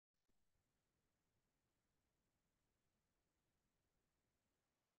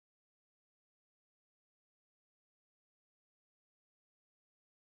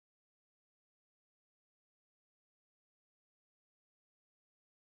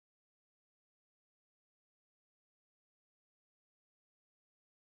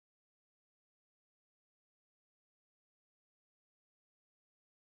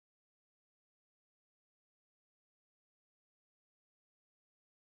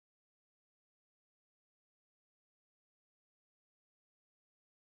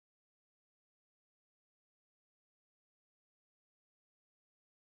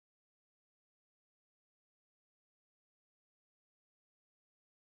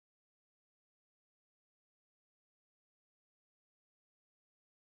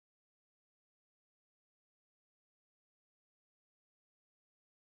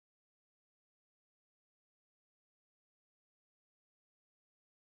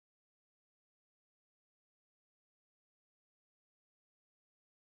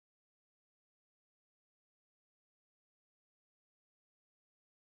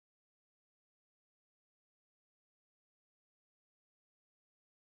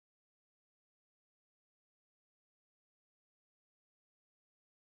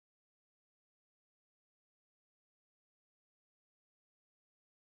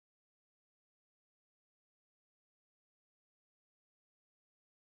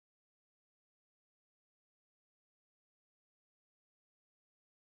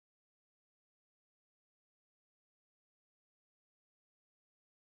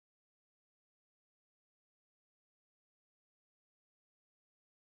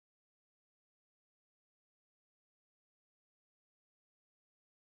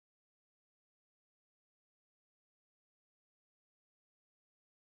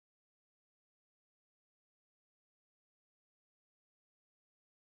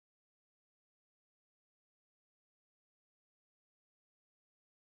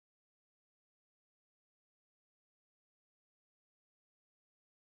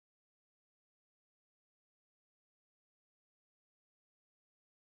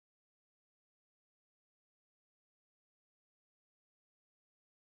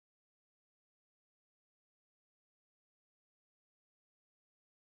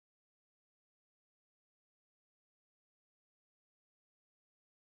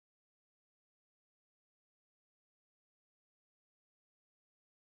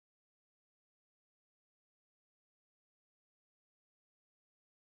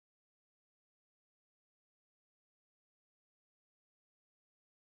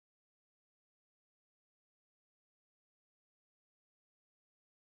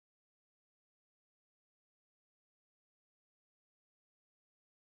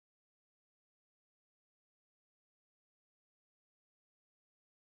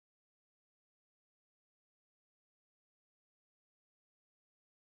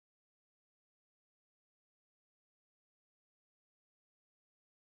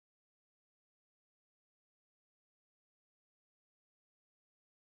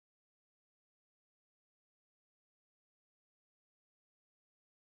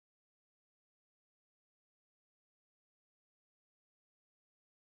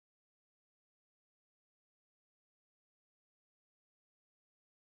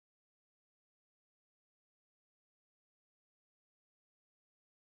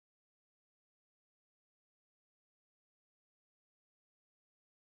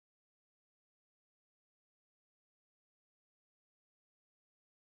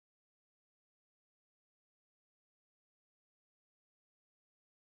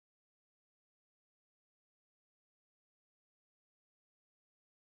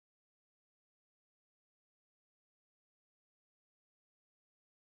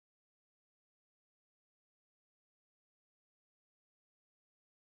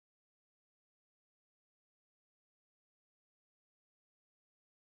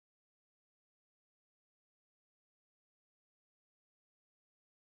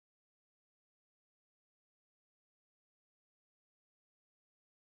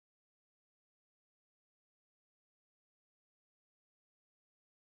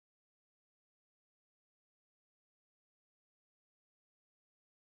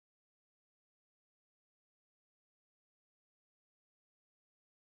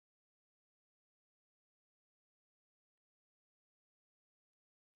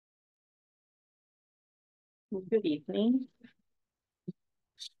Good evening.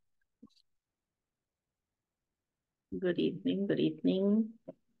 Good evening. Good evening.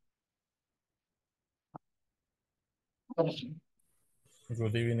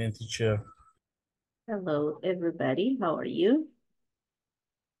 Good evening, teacher. Hello, everybody. How are you?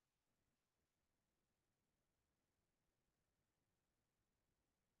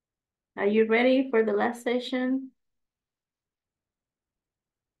 Are you ready for the last session?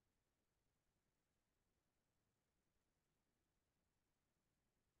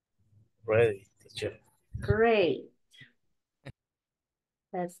 Ready, teacher. Great.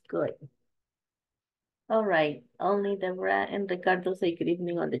 That's good. All right. Only Deborah and Ricardo say good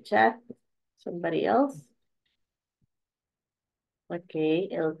evening on the chat. Somebody else? Okay,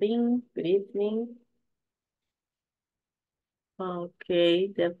 Elvin, good evening. Okay,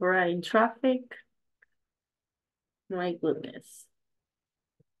 Deborah in traffic. My goodness.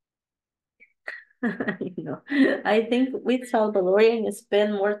 I think we Salvadorians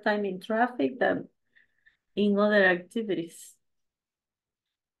spend more time in traffic than in other activities.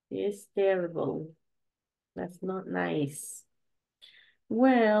 It's terrible. That's not nice.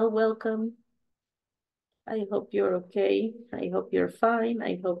 Well, welcome. I hope you're okay. I hope you're fine.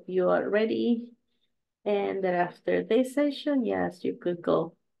 I hope you are ready. And that after this session, yes, you could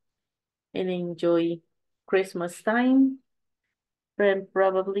go and enjoy Christmas time. And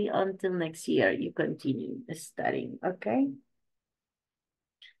probably until next year, you continue studying, okay?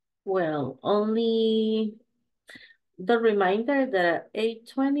 Well, only the reminder that at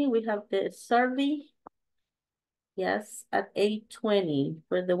 8:20 we have the survey. Yes, at 8:20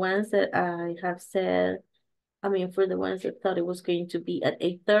 for the ones that I have said, for the ones that thought it was going to be at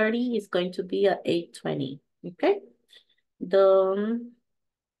 8:30, it's going to be at 8:20. Okay? Let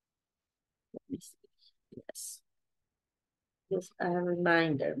me see. Yes. Just a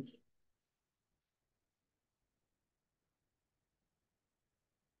reminder.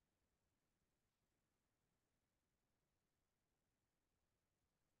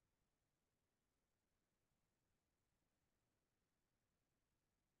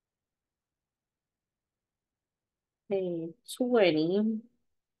 Hey, 20.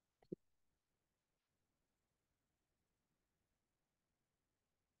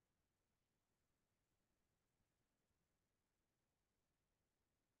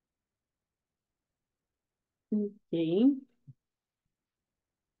 Okay.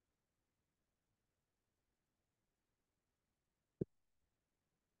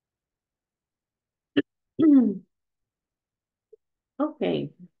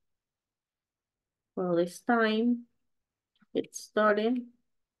 Okay. Well, it's time. It started.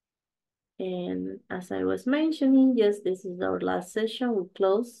 And as I was mentioning, yes, this is our last session. We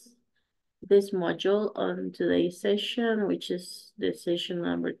close this module on today's session, which is the session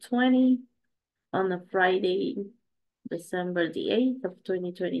number 20 on a Friday, December the 8th of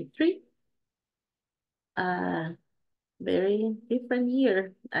 2023. Very different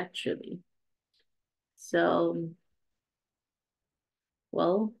year, actually. So,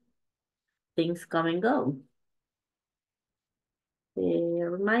 well, things come and go. The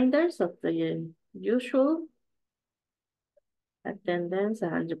reminders of the usual attendance,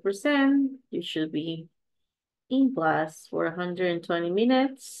 100%. You should be in class for 120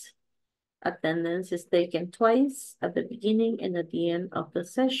 minutes. Attendance is taken twice at the beginning and at the end of the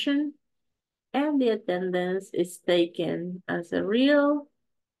session. And the attendance is taken as a real,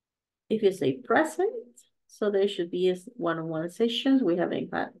 if you say present, so there should be one-on-one sessions we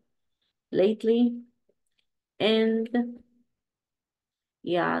haven't had lately. And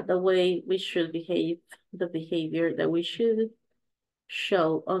yeah, the way we should behave, the behavior that we should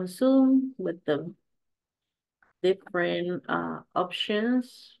show on Zoom with the different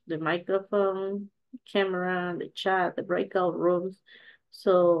options, the microphone, camera, the chat, the breakout rooms,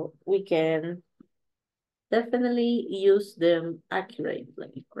 so we can definitely use them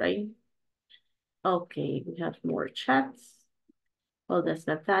accurately, right? Okay, we have more chats. Oh, that's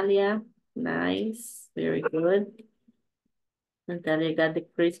Natalia. Nice, very good. Natalia got the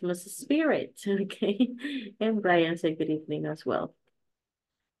Christmas spirit, okay? And Brian said good evening as well.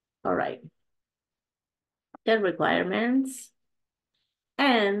 All right. The requirements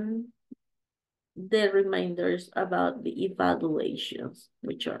and the reminders about the evaluations,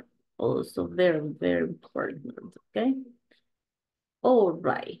 which are also very, very important, okay? All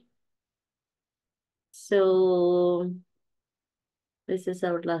right. So this is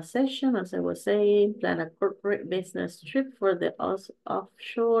our last session. As I was saying, plan a corporate business trip for the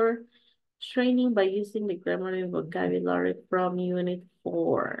offshore training by using the grammar and vocabulary from Unit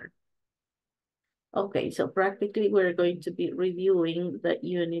 4. Okay, so practically we're going to be reviewing the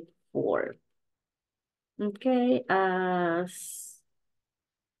Unit 4. Okay, as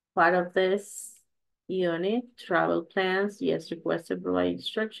part of this unit, travel plans, yes, request to provide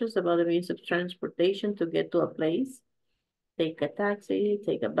instructions about the means of transportation to get to a place. Take a taxi,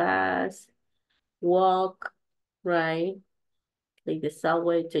 take a bus, walk, right? Take the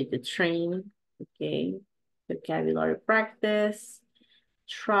subway, take the train, okay? Vocabulary practice,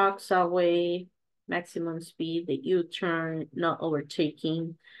 truck, subway, maximum speed, the U-turn, not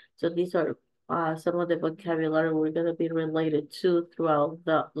overtaking. So these are some of the vocabulary we're going to be related to throughout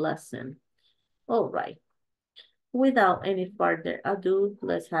the lesson. All right. Without any further ado,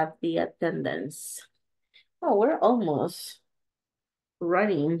 let's have the attendance. Oh, we're almost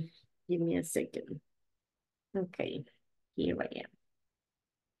running. Give me a second. Okay, here I am.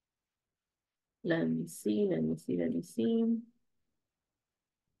 Let me see.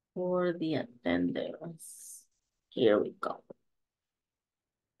 For the attendance. Here we go.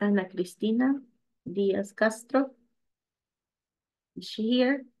 Ana Cristina Diaz Castro. Is she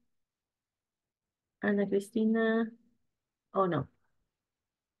here? Ana Cristina. Oh no.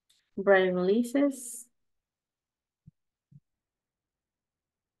 Brian Ulises.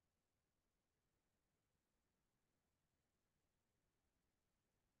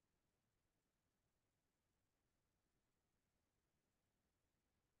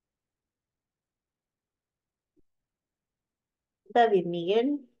 David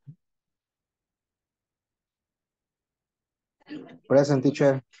Miguel. Present,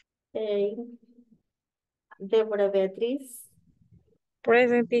 teacher. Hey. Débora Beatriz.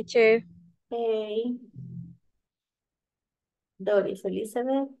 Present, teacher. Hey. Doris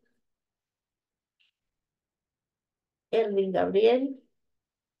Elizabeth. Elvin Gabriel.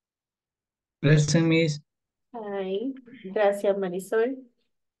 Present, Miss. Hi. Gracias Marisol.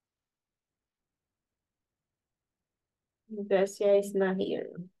 Gracia is not here.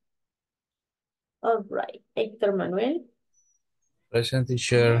 All right. Héctor Manuel. Present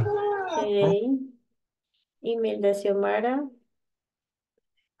teacher. Hey. Imelda Xiomara.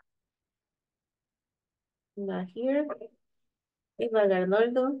 Not here. Iván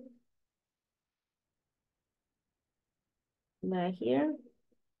Arnoldo. Not here.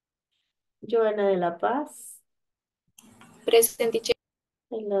 Joana de la Paz. Present, teacher.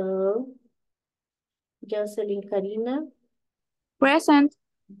 Hello. Jocelyn Karina. Present.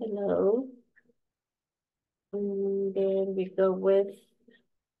 Hello. And then we go with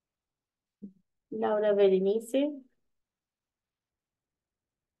Laura Berenice.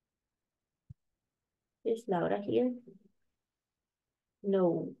 Is Laura here?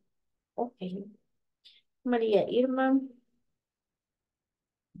 No. Okay. María Irma.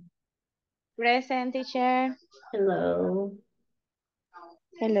 Present, teacher. Hello.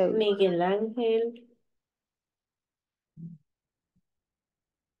 Hello. Miguel Ángel.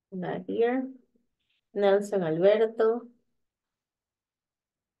 Not here. Nelson Alberto.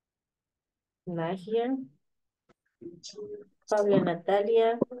 Not here. Pablo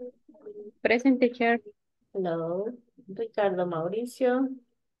Natalia. Present, teacher. Hello. Ricardo Mauricio.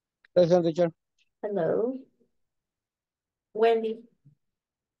 Present, teacher. Hello. Wendy.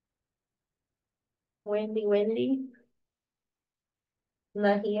 Wendy.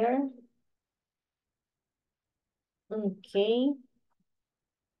 Not here. Okay.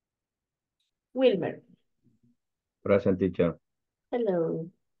 Wilmer. Present, teacher. Hello.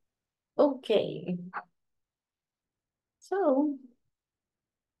 Okay. So,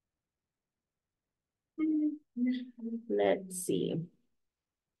 let's see.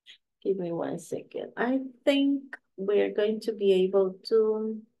 Give me 1 second. I think we're going to be able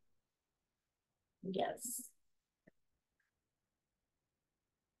to, yes.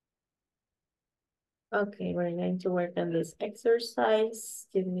 Okay, we're going to work on this exercise.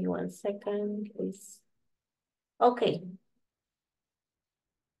 Give me 1 second, please. Okay.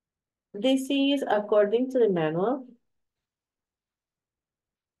 This is according to the manual.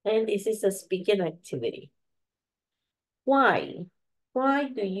 And this is a speaking activity. Why? Why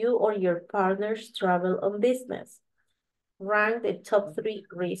do you or your partners travel on business? Rank the top 3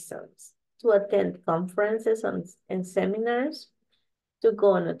 reasons. To attend conferences and seminars, to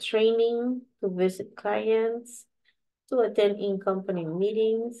go on a training, to visit clients, to attend in-company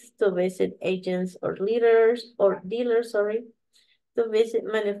meetings, to visit agents or leaders or dealers, sorry, to visit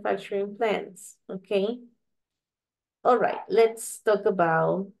manufacturing plants, okay? All right, let's talk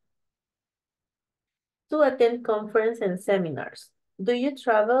about to attend conference and seminars. Do you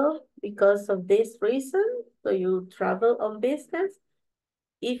travel because of this reason? Do you travel on business?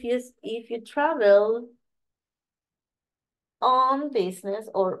 If you travel on business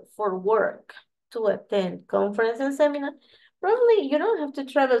or for work to attend conference and seminar, Probably you don't have to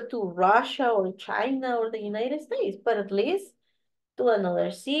travel to Russia or China or the United States, but at least to another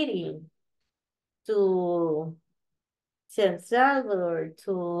city, to San Salvador,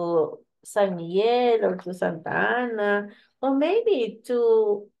 to San Miguel, or to Santa Ana, or maybe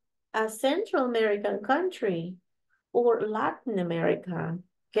to a Central American country or Latin America.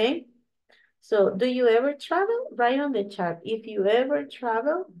 Okay. So do you ever travel? Write on the chat if you ever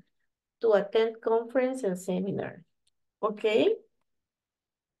travel to attend conference and seminar. Okay.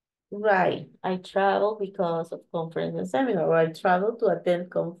 Right. I travel because of conference and seminar, or I travel to attend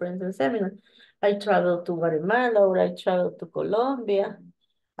conference and seminar. I travel to Guatemala, or I travel to Colombia.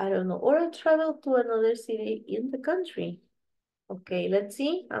 I don't know, or I travel to another city in the country. Okay, let's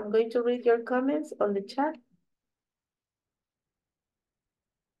see. I'm going to read your comments on the chat.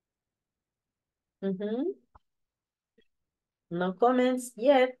 No comments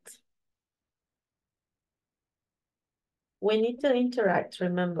yet. We need to interact,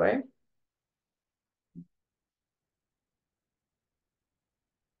 remember?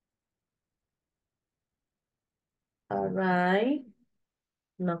 All right.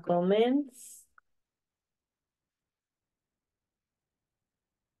 No comments.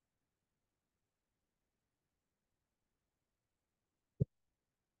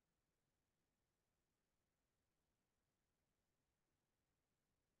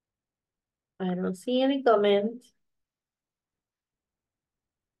 I don't see any comments.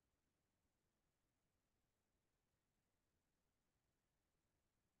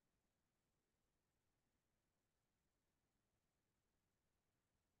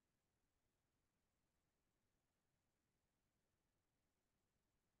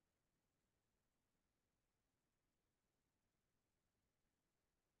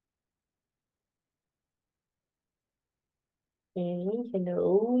 Okay,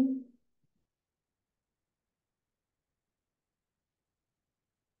 hello.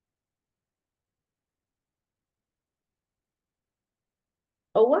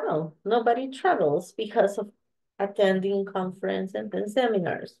 Oh, wow. Nobody travels because of attending conferences and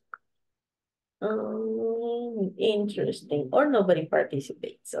seminars. Interesting. Or nobody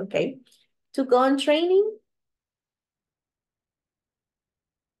participates. Okay. To go on training,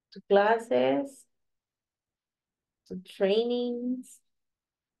 to classes, to trainings,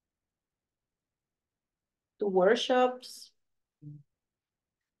 to workshops.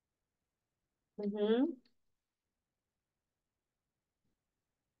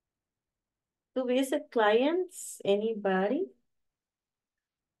 To visit clients, anybody?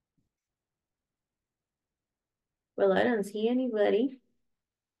 Well, I don't see anybody.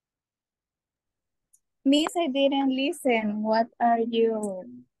 Miss, I didn't listen. What are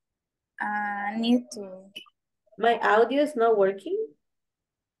you need to? My audio is not working?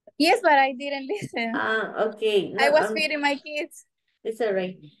 Yes, but I didn't listen. Ah, okay. No, I was feeding my kids. it's all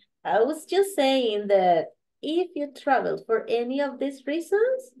right. I was just saying that if you travel for any of these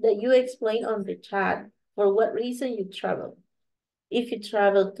reasons that you explain on the chat, for what reason you travel. If you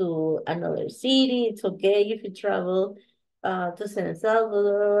travel to another city, it's okay. If you travel to San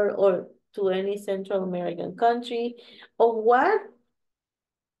Salvador or to any Central American country, or what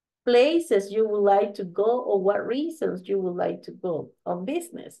places you would like to go or what reasons you would like to go on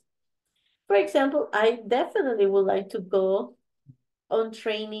business. For example, I definitely would like to go on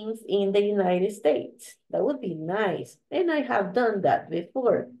trainings in the United States. That would be nice. And I have done that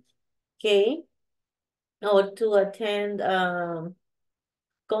before, okay? Or to attend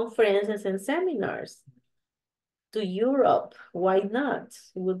conferences and seminars to Europe. Why not?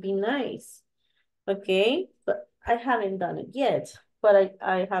 It would be nice, okay? But I haven't done it yet, but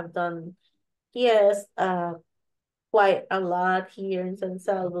I have done, yes, quite a lot here in San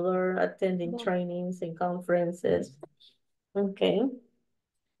Salvador, attending trainings and conferences. Okay.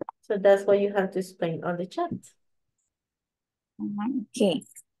 So that's what you have to explain on the chat. Okay.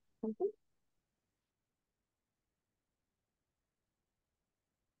 Mhm.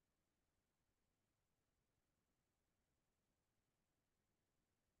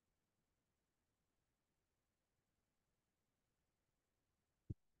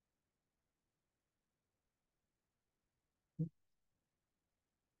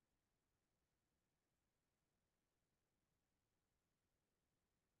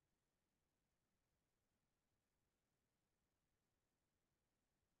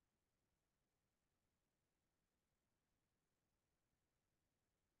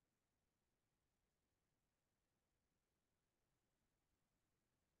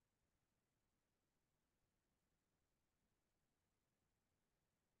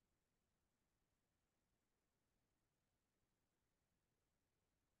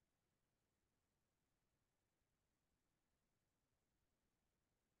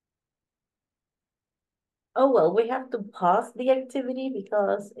 Oh, well, we have to pause the activity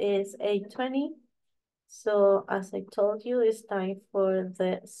because it's 8:20. So as I told you, it's time for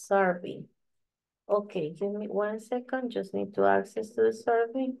the survey. Okay, give me 1 second. Just need to access to the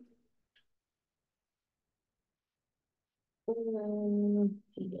survey. Give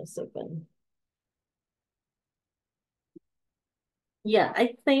me a second. Yeah,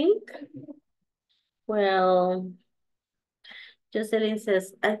 I think, well, Jocelyn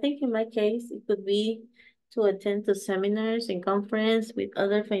says, I think in my case, it could be to attend to seminars and conference with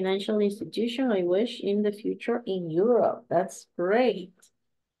other financial institutions I wish in the future in Europe. That's great.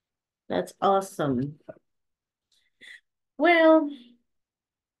 That's awesome. Well,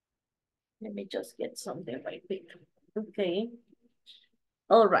 let me just get something right quick. Okay.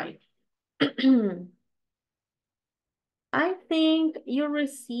 All right. I think you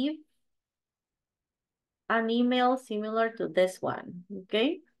received an email similar to this one,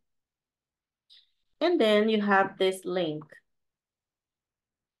 okay? And then you have this link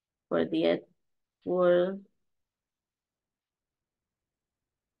for the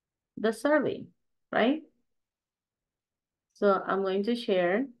survey, right? So I'm going to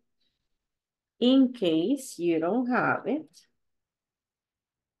share in case you don't have it.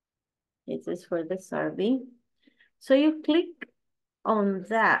 It is for the survey. So you click on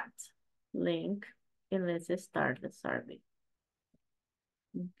that link and let's start the survey.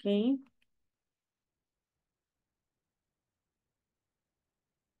 Okay.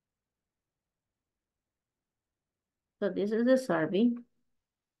 So this is the survey.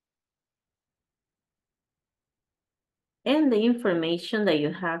 And the information that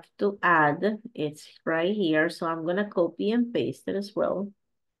you have to add, it's right here. So I'm gonna copy and paste it as well.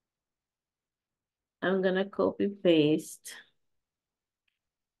 I'm gonna copy paste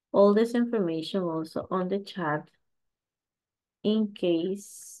all this information also on the chat in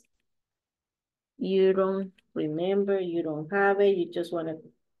case you don't remember, you don't have it, you just wanna,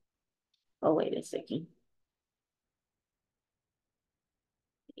 oh, wait a second.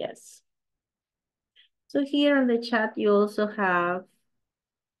 Yes. So here on the chat, you also have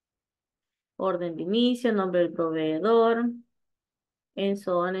orden de inicio, nombre del proveedor, and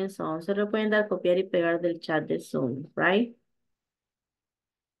so on and so on. Se lo pueden dar, copiar y pegar del chat de Zoom, right?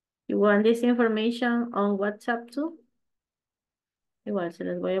 You want this information on WhatsApp too? Igual se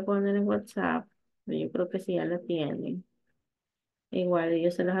les voy a poner en WhatsApp. Pero yo creo que sí ya la tienen. Igual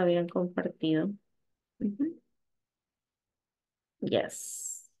ellos se los habían compartido. Ujú.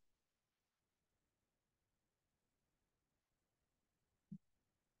 Yes.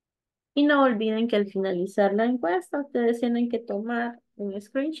 Y no olviden que al finalizar la encuesta, ustedes tienen que tomar un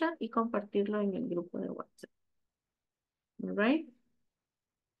screenshot y compartirlo en el grupo de WhatsApp. All right?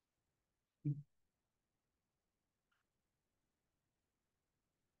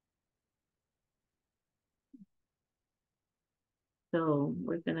 So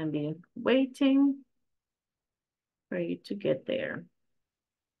we're gonna be waiting for you to get there.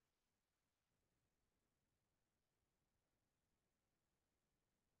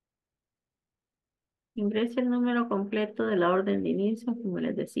 Ingrese el número completo de la orden de inicio, como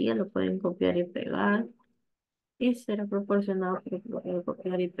les decía, lo pueden copiar y pegar. Y será proporcionado por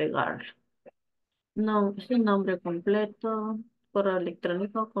copiar y pegar. No, su nombre completo, correo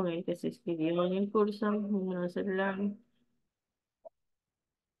electrónico con el que se inscribió en el curso, número de celular,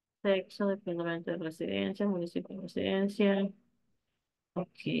 sexo, departamento de residencia, municipio de residencia.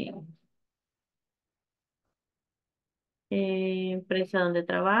 Ok. Empresa donde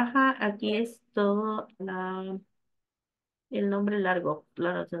trabaja. Aquí es todo el nombre largo.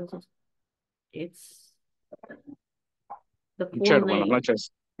 Claro, entonces, it's the full Teacher, buenas name.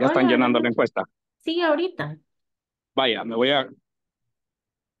 noches. Ya están Hola, llenando la buenas. encuesta. Sí, ahorita. Vaya, me voy a...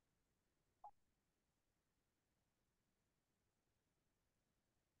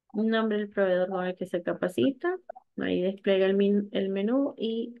 Nombre del proveedor con el que se capacita. Ahí despliega el menú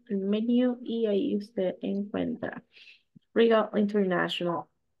y el menú y ahí usted encuentra Regal International.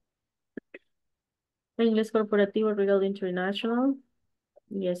 Inglés corporativo Regal International.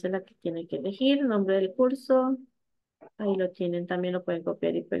 Y esa es la que tiene que elegir. Nombre del curso. Ahí lo tienen. También lo pueden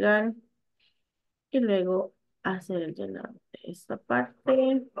copiar y pegar. Y luego hacer el llenado de esta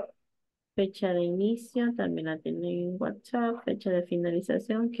parte. Fecha de inicio. También la tienen en WhatsApp. Fecha de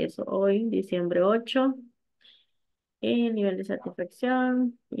finalización, que es hoy, diciembre 8. El nivel de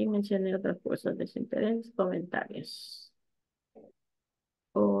satisfacción y mencioné otras cosas de su interés, comentarios.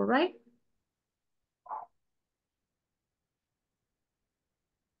 All right.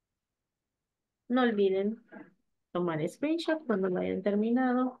 No olviden tomar screenshot cuando lo hayan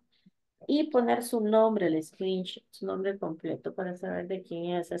terminado y poner su nombre, el screenshot, su nombre completo para saber de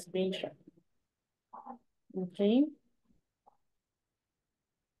quién es ese screenshot. Okay.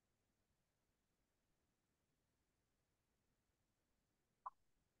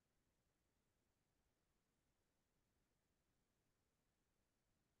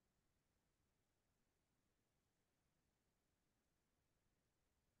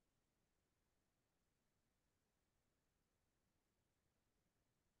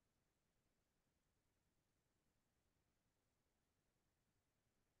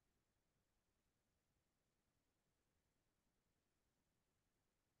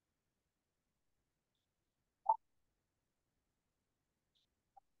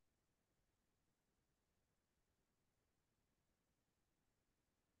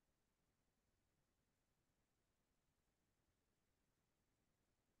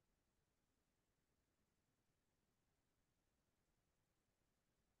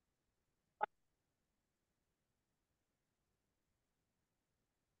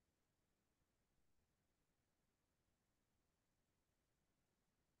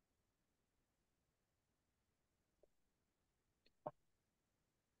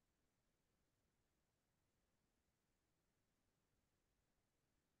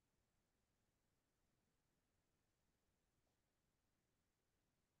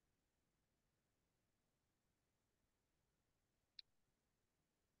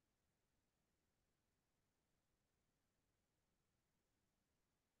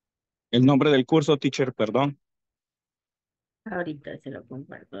 El nombre del curso, teacher, perdón. Ahorita se lo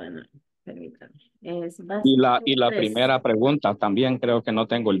comparto de nuevo. Permítame. Es Y básico la 3. primera pregunta, también creo que no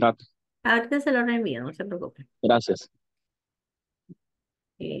tengo el dato. Ahorita se lo reenvío, no se preocupe. Gracias.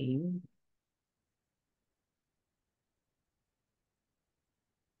 Ok.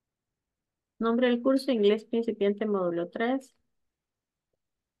 Nombre del curso, inglés principiante, módulo 3.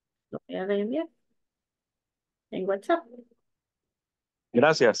 Lo voy a reenviar en WhatsApp.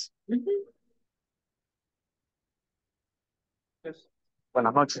 Gracias. Ujú.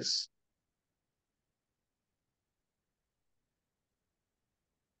 Buenas noches.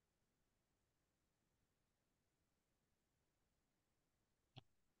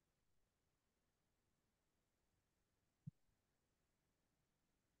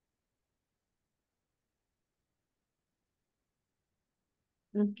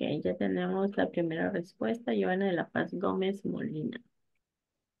 Ok, ya tenemos la primera respuesta. Joana de la Paz Gómez Molina.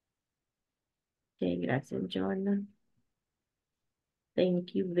 Ok, gracias, Joana.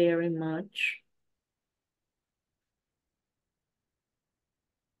 Thank you very much.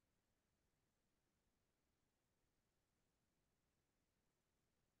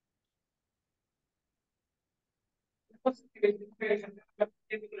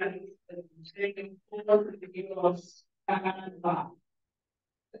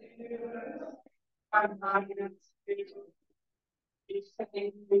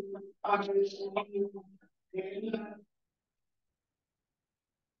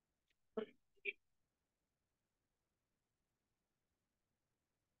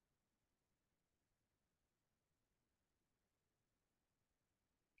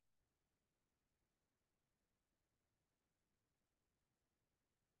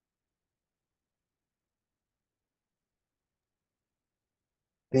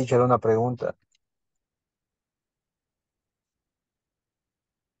 Teacher, una pregunta.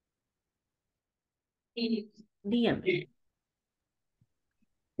 Dígame.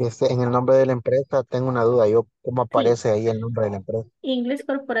 En el nombre de la empresa tengo una duda. ¿Cómo Sí. aparece ahí el nombre de la empresa? Inglés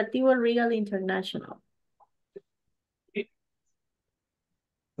Corporativo Regal International.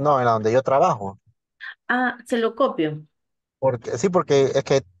 No, en la donde yo trabajo. Ah, se lo copio. Porque es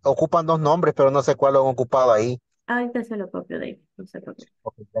que ocupan dos nombres, pero no sé cuál lo han ocupado ahí. Ahorita se lo copio de ahí. No se preocupe.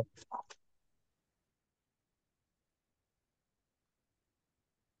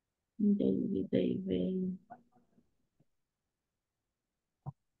 Ok, David.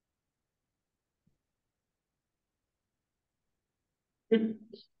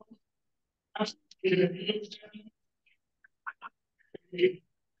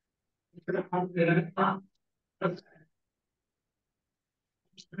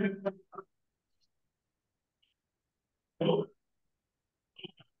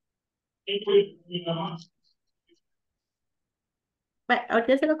 Bueno,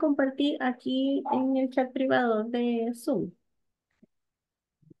 ahorita se lo compartí aquí en el chat privado de Zoom.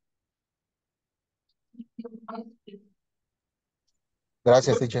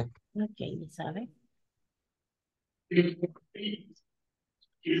 gracias, teacher. Ok, ya sabe.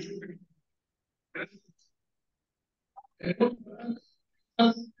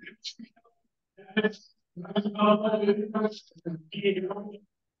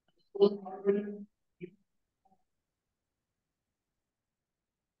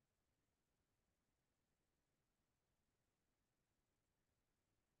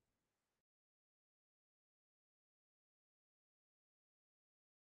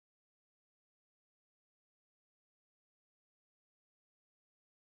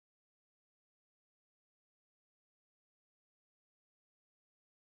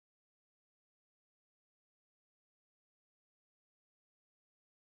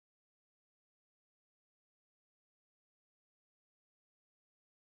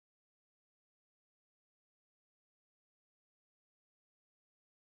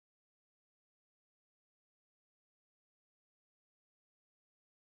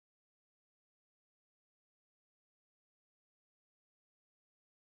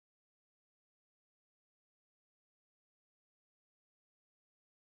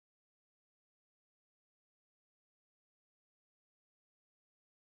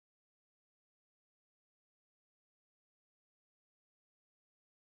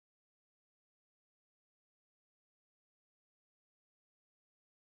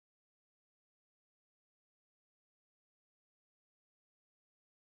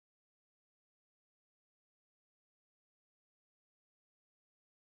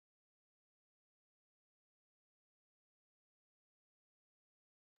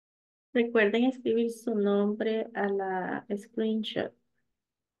 Recuerden escribir su nombre a la screenshot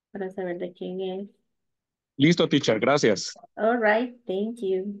para saber de quién es. Listo, teacher. Gracias. All right, thank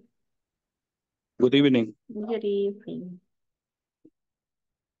you. Good evening. Good evening.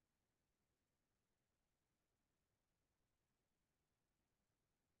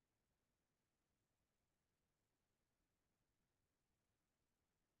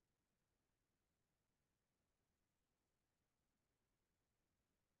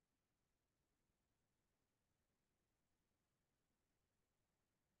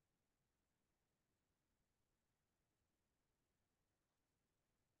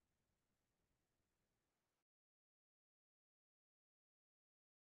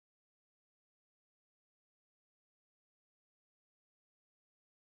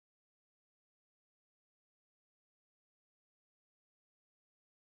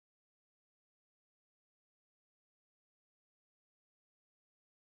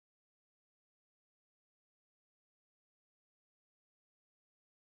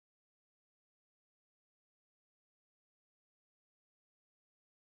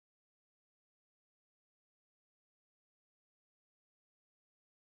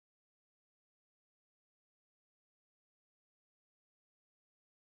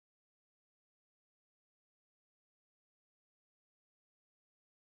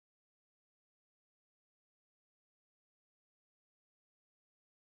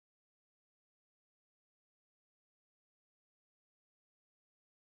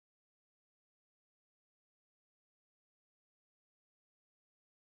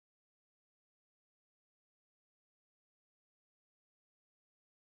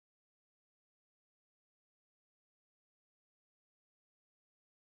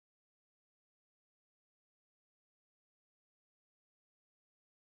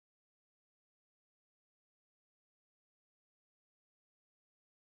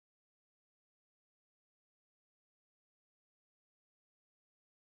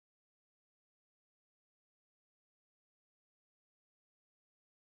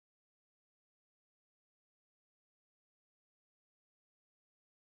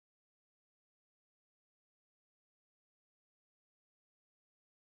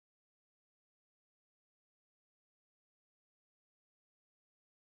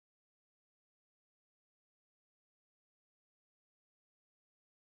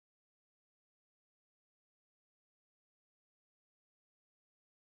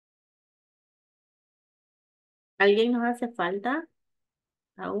 ¿Alguien nos hace falta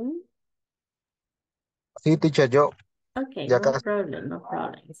aún? Sí, teacher, yo Okay, ya no casi. problem, no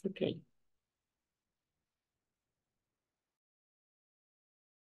problem. It's okay.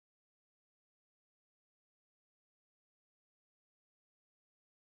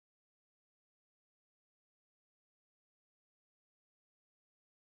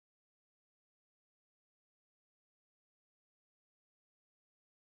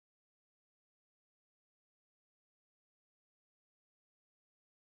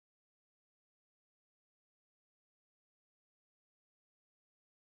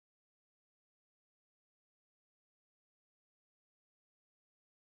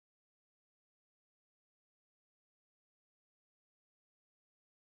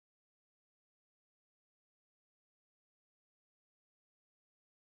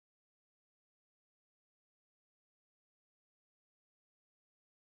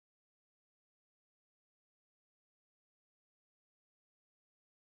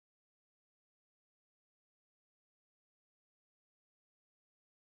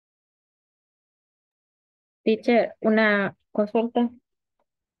 Teacher, una consulta.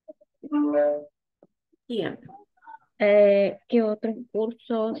 Dígame. ¿Qué otros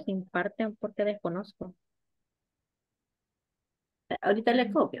cursos imparten? Porque desconozco. Ahorita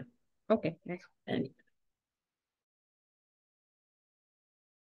le copio. Ok, gracias.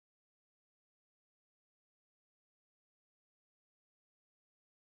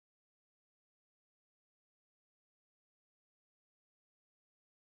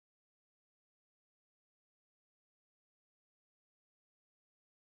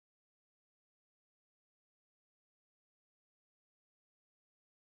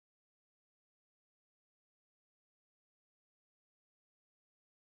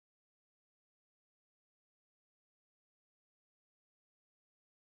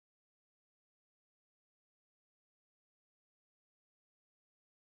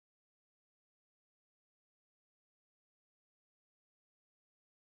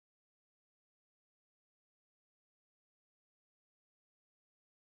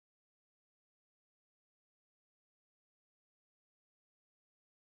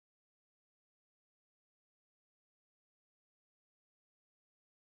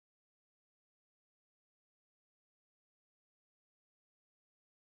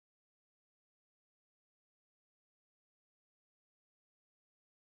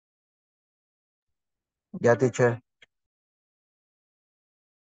 Ya, teacher.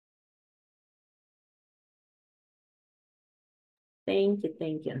 Thank you,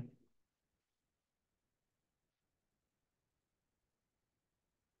 thank you.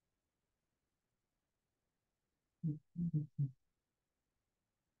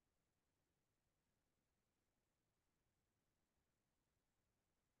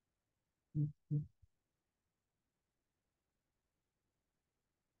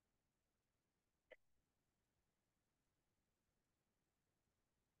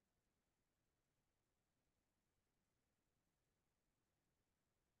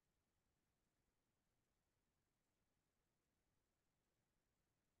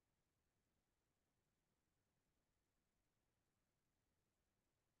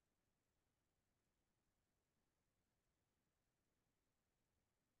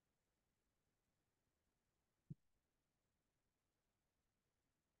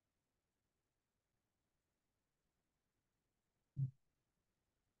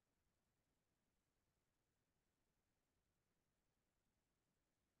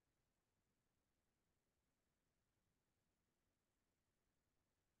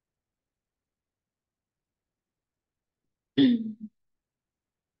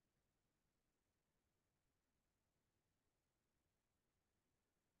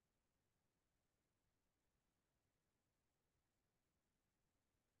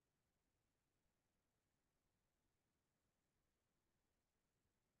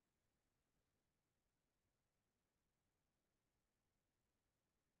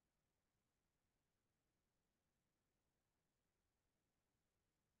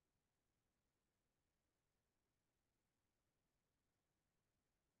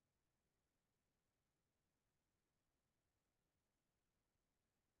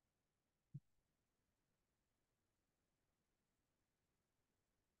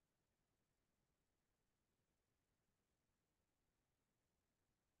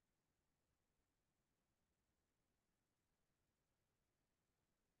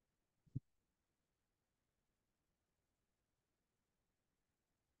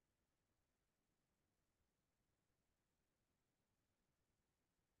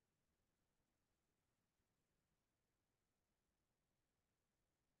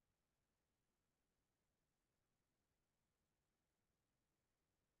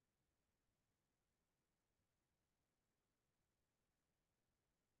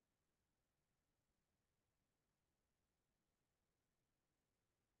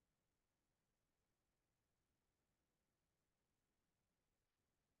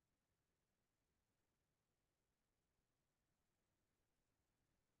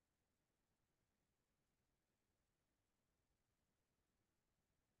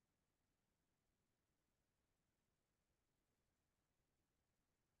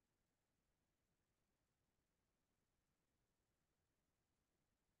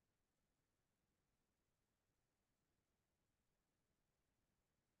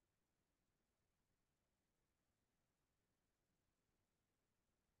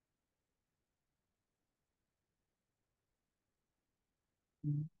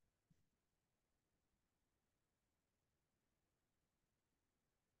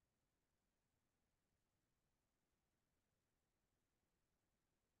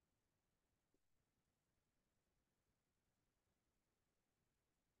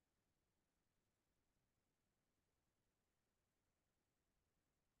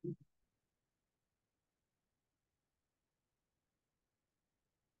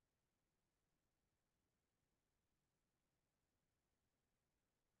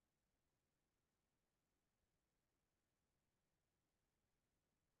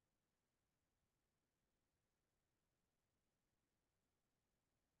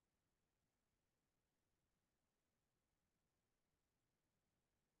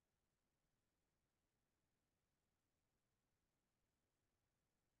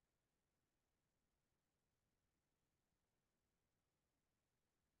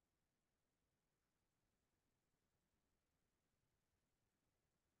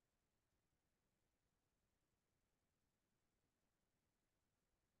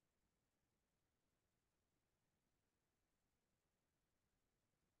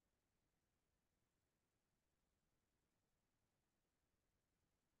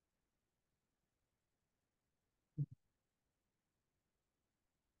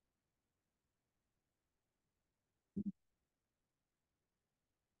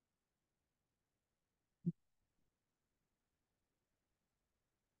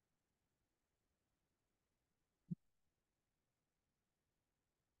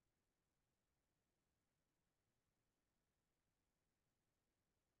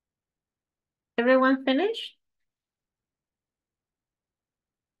 Everyone finished?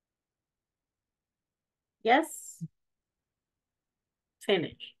 Yes?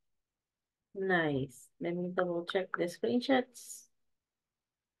 Finish. Nice. Let me double check the screenshots.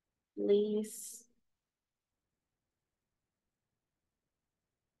 Please.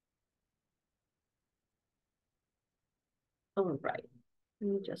 All right.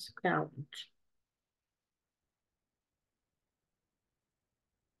 Let me just count.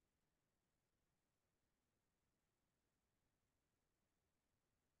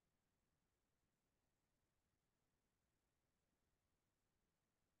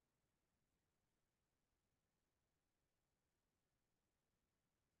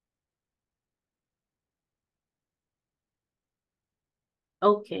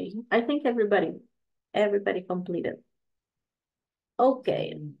 Okay, I think everybody completed.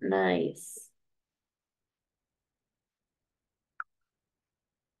 Okay, nice.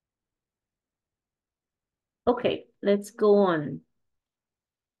 Okay, let's go on.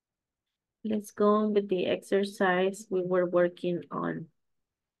 Let's go on with the exercise we were working on.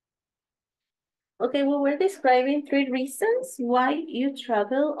 Okay, we were describing 3 reasons why you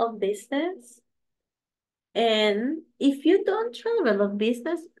travel on business. And if you don't travel on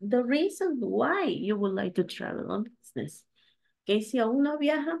business, the reason why you would like to travel on business. Que si aún no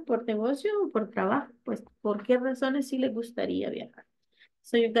viajan por negocio o por trabajo, pues ¿por qué razones sí les gustaría viajar?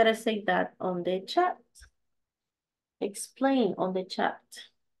 So you gotta say that on the chat. Explain on the chat.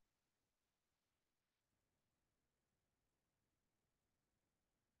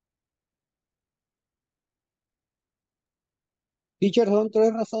 Teacher, son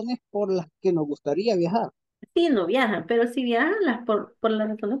 3 razones por las que nos gustaría viajar. Sí, no viajan, pero si viajan por las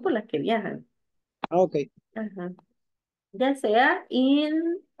razones por las que viajan. Ok, Ajá. Ya sea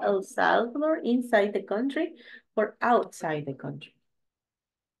in El Salvador, inside the country, or outside the country.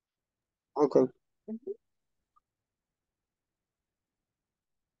 ok. Ujú.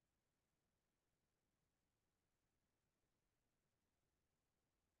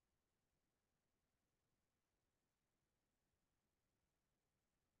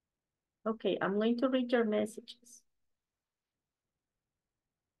 Okay, I'm going to read your messages.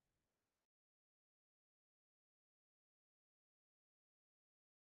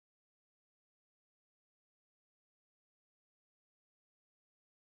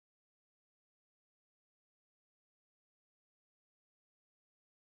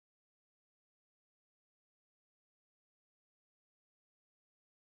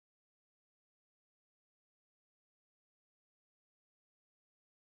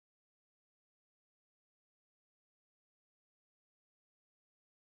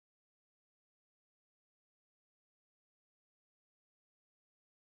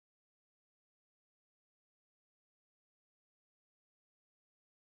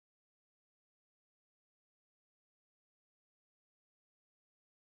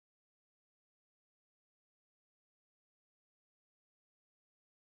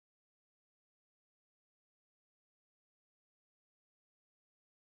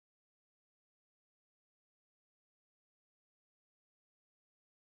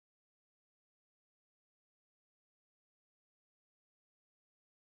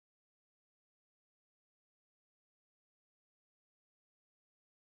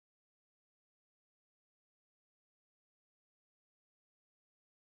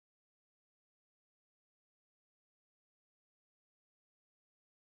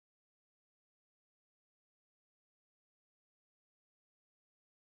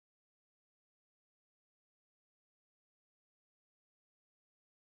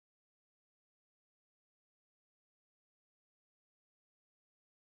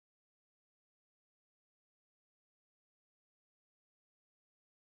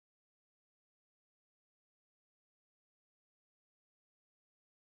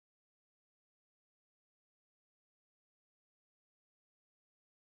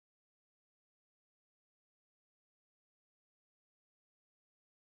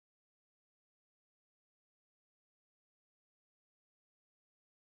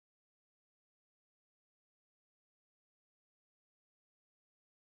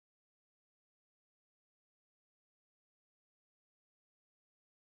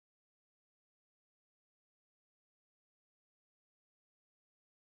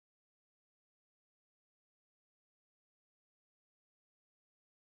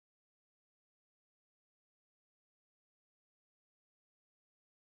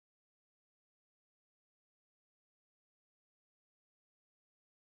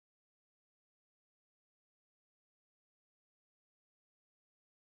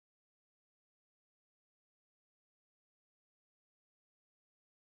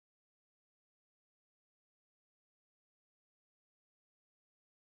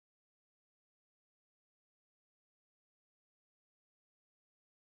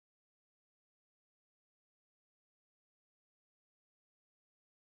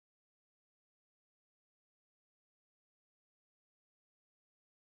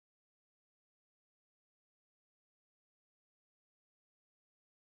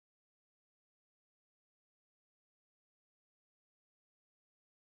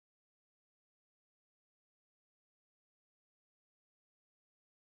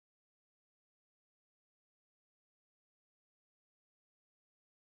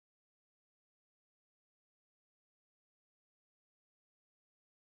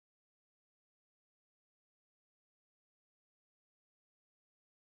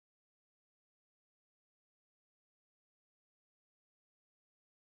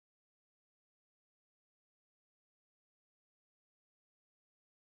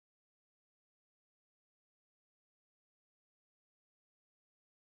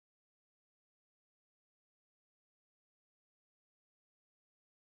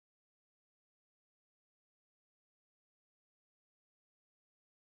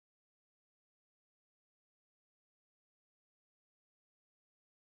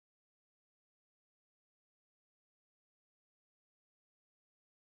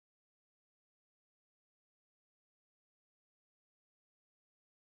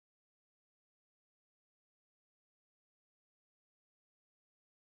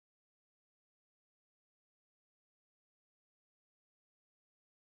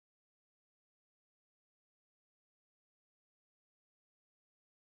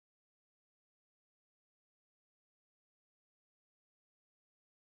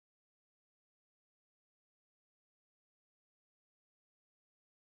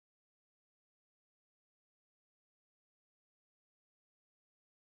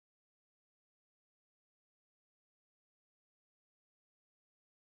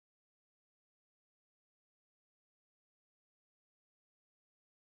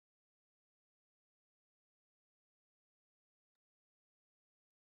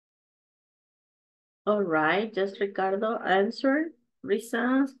 All right, just Ricardo answered.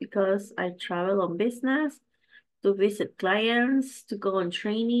 Reasons, because I travel on business, to visit clients, to go on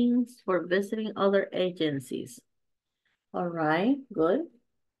trainings, for visiting other agencies. All right, good.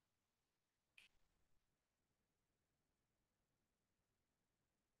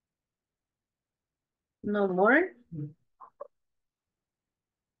 No more?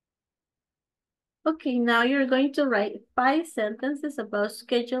 Okay, now you're going to write 5 sentences about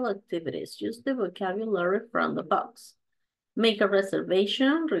scheduled activities. Use the vocabulary from the box. Make a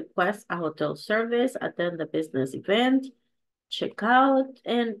reservation, request a hotel service, attend a business event, check out,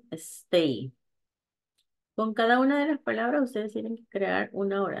 and stay. Con cada una de las palabras ustedes tienen que crear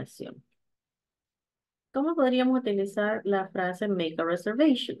una oración. ¿Cómo podríamos utilizar la frase make a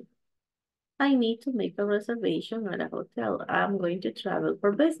reservation? I need to make a reservation at a hotel. I'm going to travel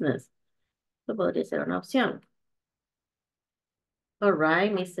for business. Eso podría ser una opción. All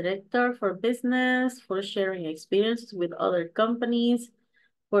right, Mr. Hector, for business, for sharing experiences with other companies,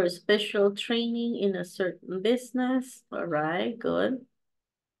 for special training in a certain business. All right, good.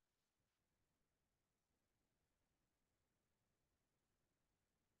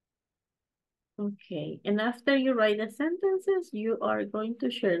 Okay, and after you write the sentences, you are going to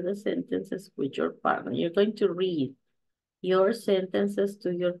share the sentences with your partner. You're going to read your sentences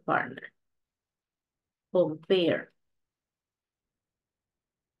to your partner. Compare.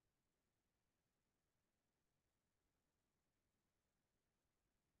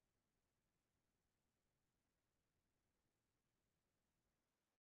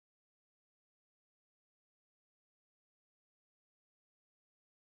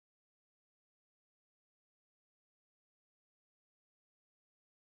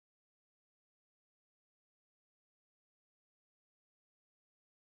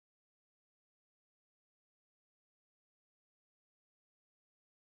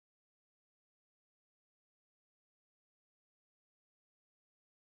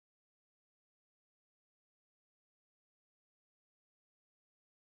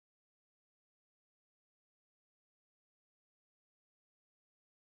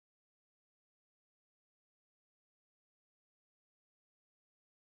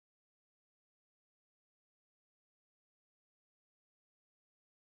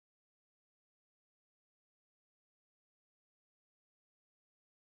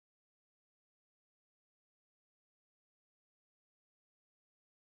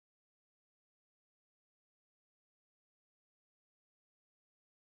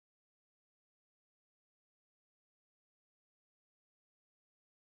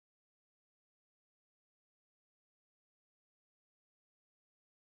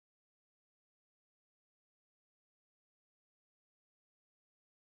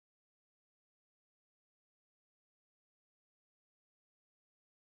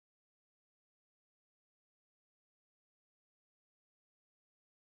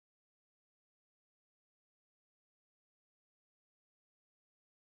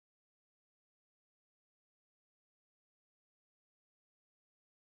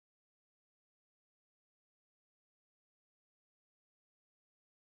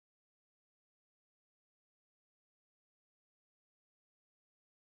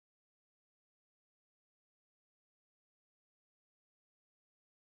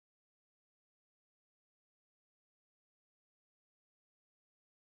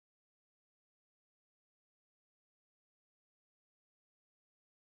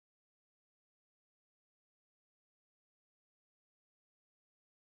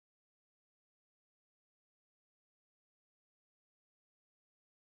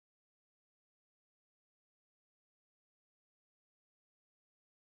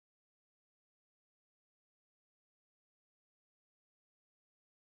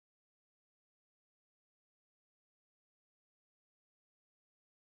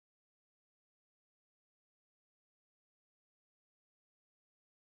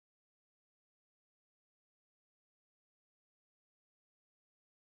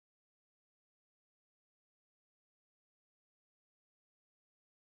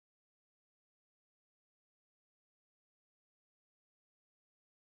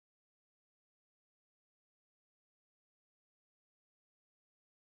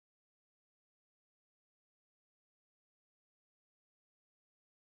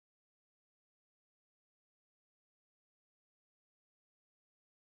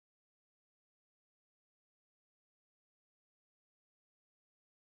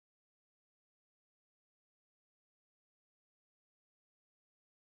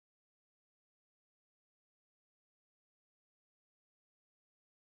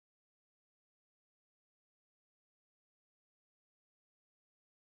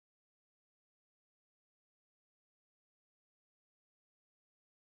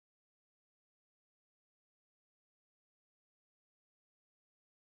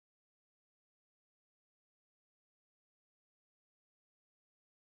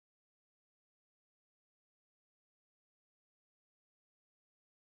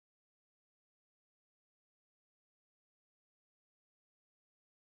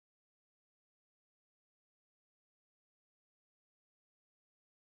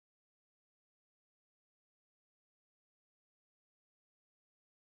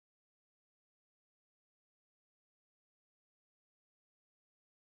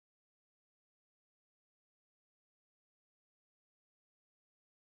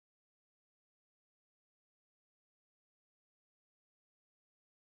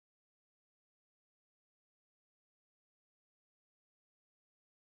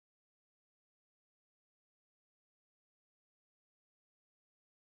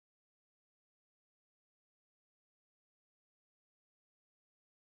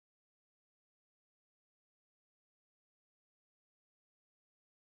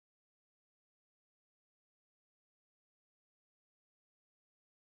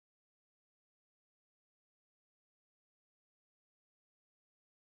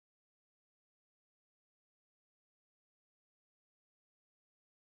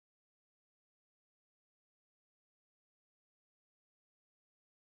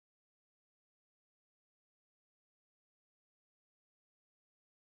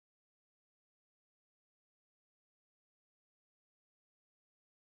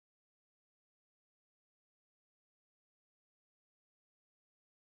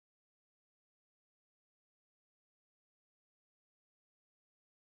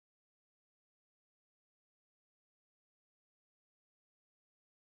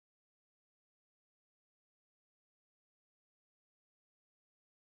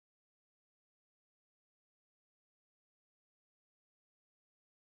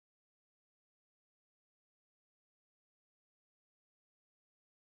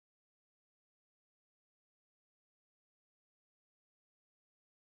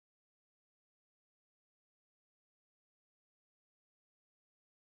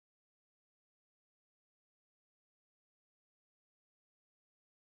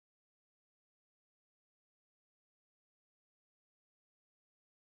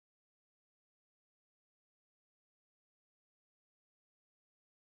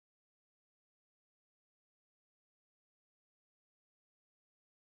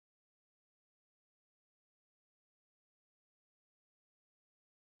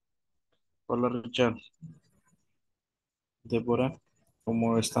 Hola Richard, Débora,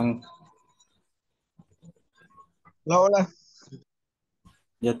 ¿cómo están? Hola, hola.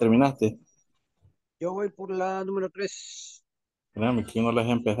 ¿Ya terminaste? Yo voy por la número 3, Créame que no las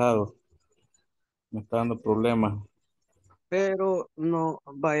he empezado, me está dando problemas. pero no,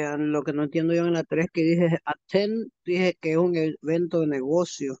 vayan, lo que no entiendo yo en la 3 que dije attend, dije que es un evento de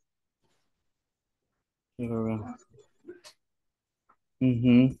negocio. Quiero ver.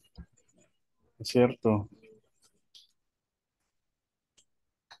 Ujú, es cierto.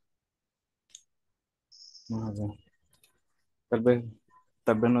 Vamos a ver. Tal vez,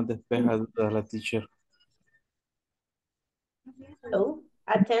 tal vez nos despeja dudas la teacher. Oh,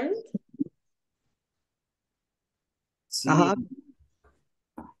 attend. Sí, Ajá,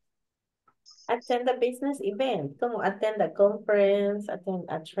 Attend a business event, como attend a conference, attend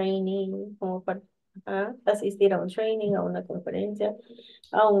a training, como para asistir a un training, a una conferencia,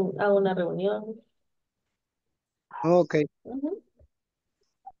 a una reunión. ok, Ujú.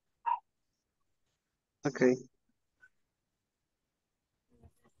 ok.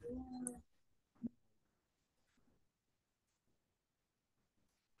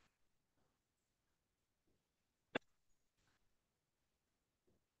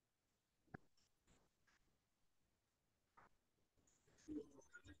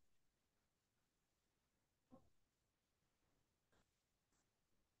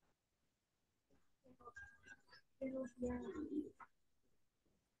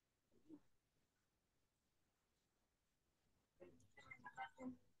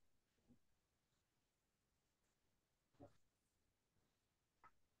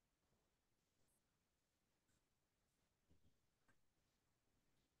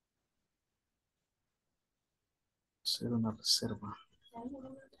 hacer una reserva.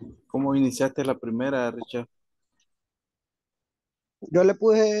 ¿Cómo iniciaste la primera, Richard? Yo le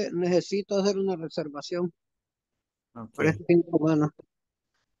puse, necesito hacer una reservación Ok, para este fin de semana.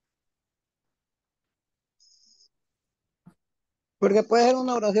 Porque puede ser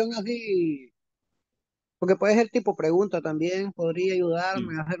una oración así, porque puede ser tipo pregunta también, podría sí,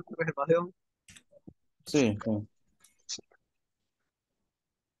 ayudarme a hacer una reservación. sí, sí.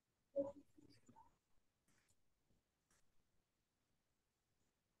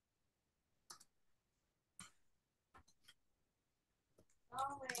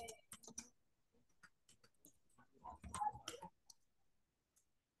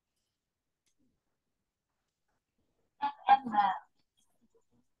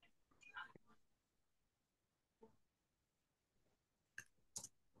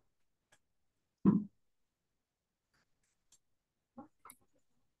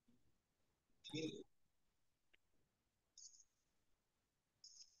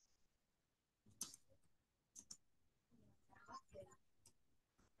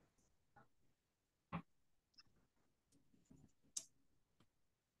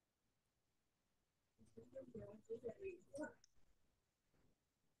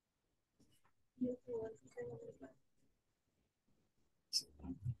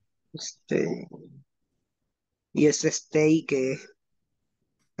 Este, y ese stay que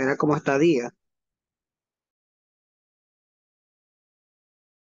era como estadía.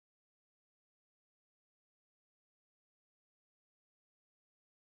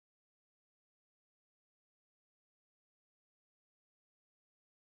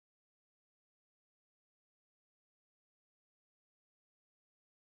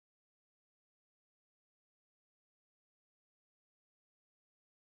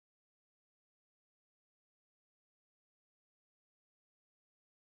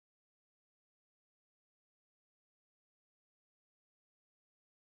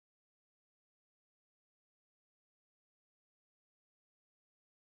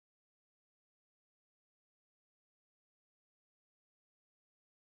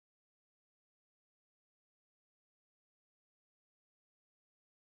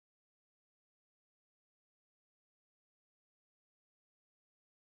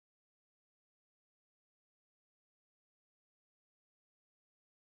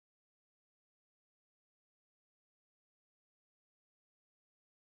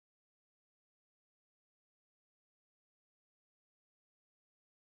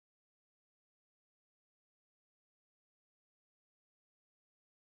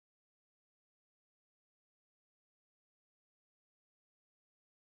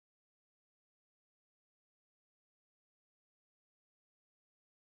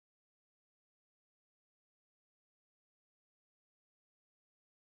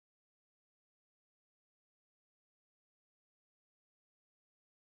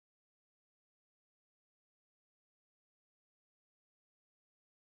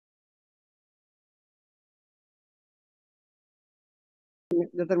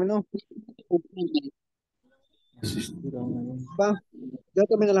 ¿Ya terminó? Asistir a un evento. Va, ya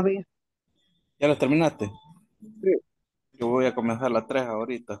terminé las mías. ¿Ya lo terminaste? Sí. Yo voy a comenzar las 3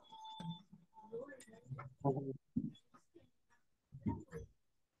 ahorita.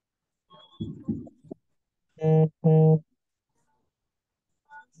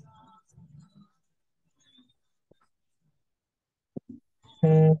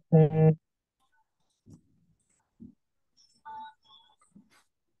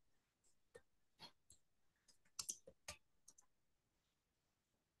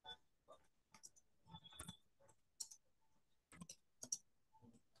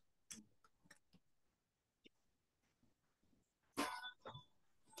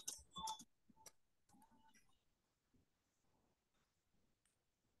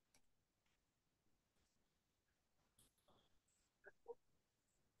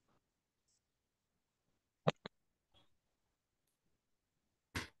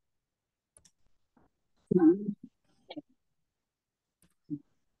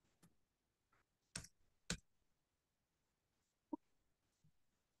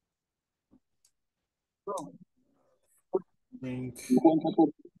 Link.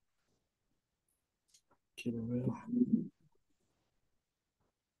 Quiero ver.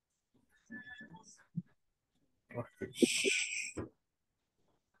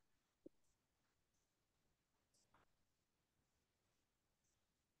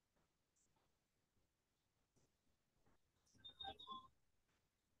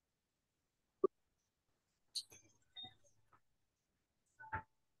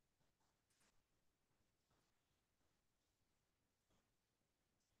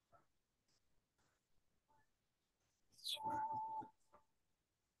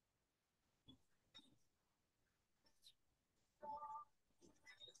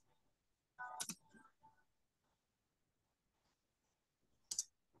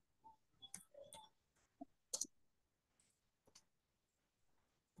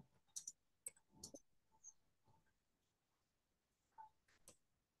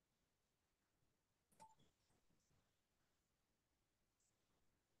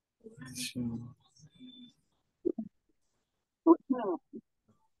 Sesion.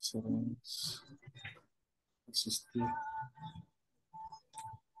 Seremos. Asistir.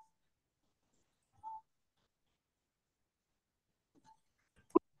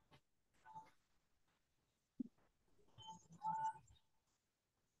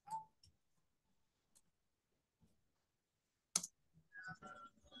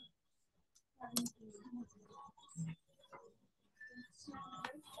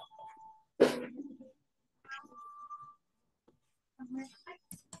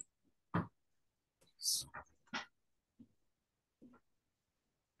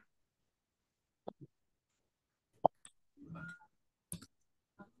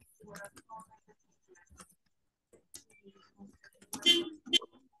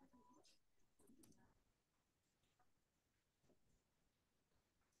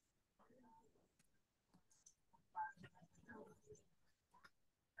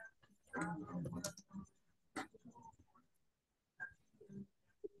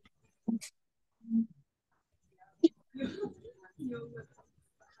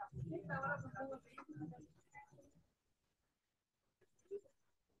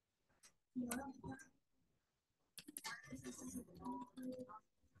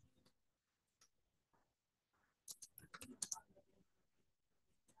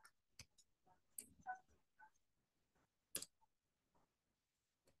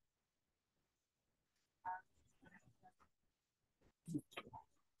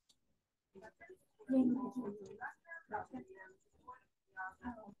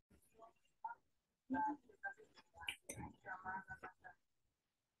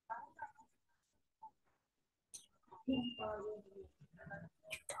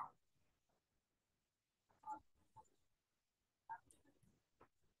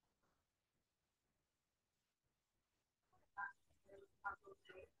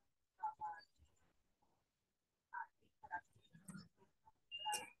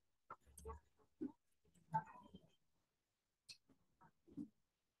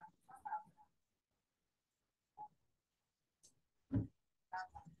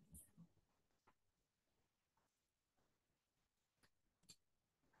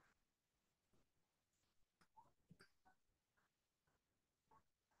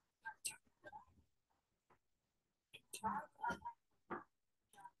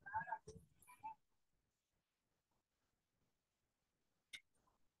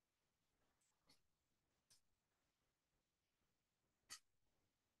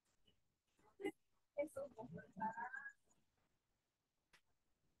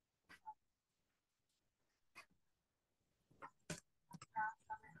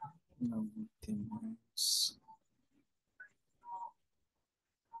 La última es-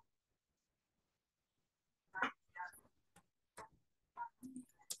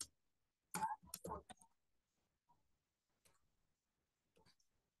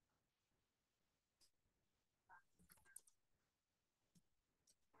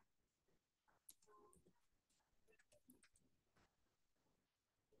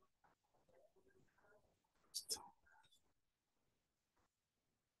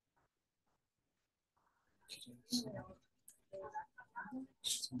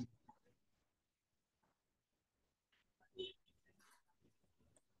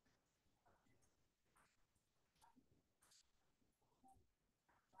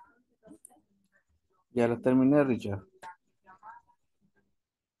 Ya la terminé, Richard.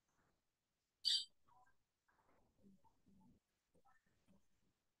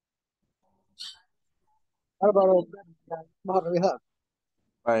 Álvaro, vamos a revisar.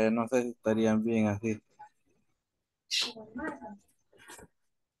 Vaya, no sé si estarían bien así.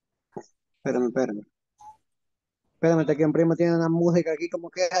 Espérame, espérame. Espérame, que un primo tiene una música aquí como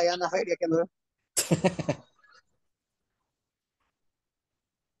que allá en la feria que no.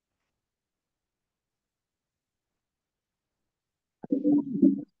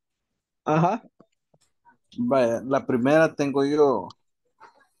 Ajá. Vaya, la primera tengo yo.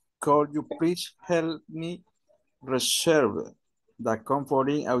 Could you please help me reserve the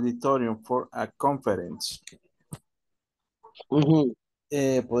comforting auditorium for a conference? Ujú,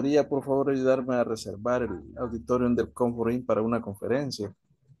 ¿Podría por favor ayudarme a reservar el auditorium del Comforting para una conferencia?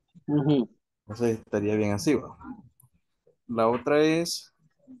 ujú. No sé si estaría bien así, ¿va? La otra es,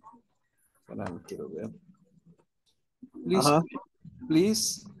 espérame, quiero ver. Please, Ajá.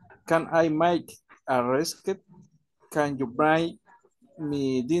 please, can I make a request? Can you bring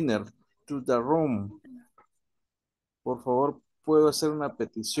me dinner to the room? Por favor, puedo hacer una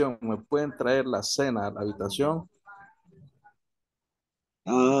petición. ¿Me pueden traer la cena a la habitación?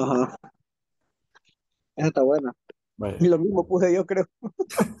 Ajá. Esa está buena. Y Vaya. lo mismo puse yo, creo.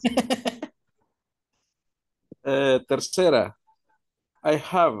 Tercera, I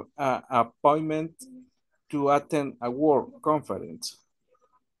have an appointment to attend a work conference.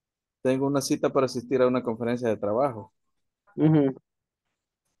 Tengo una cita para asistir a una conferencia de trabajo. Ujú.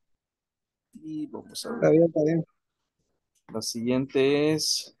 Y vamos a Está ver. bien, está bien. La siguiente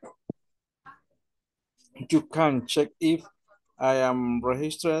es, you can check if I am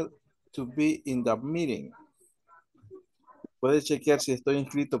registered to be in the meeting. ¿Puede chequear si estoy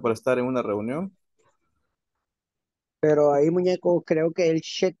inscrito para estar en una reunión? Pero ahí, muñeco, creo que el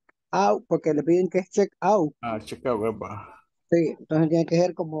check out, porque le piden que es check out. Ah, chequeo, ¿verdad? Sí, entonces tiene que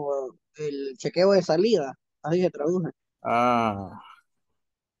ser como el chequeo de salida. Así se traduce. Ah,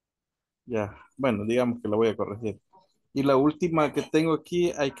 ya. Bueno, digamos que la voy a corregir. Y la última que tengo aquí,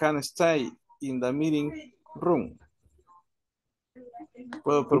 I can stay in the meeting room.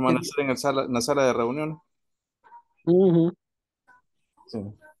 ¿Puedo permanecer en la sala de reunión? Ujú. Sí.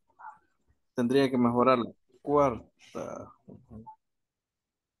 Tendría que mejorar la cuarta.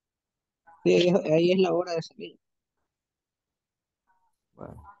 Sí, ahí es la hora de salida.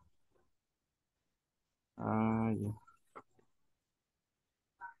 Bueno. Ah, ya.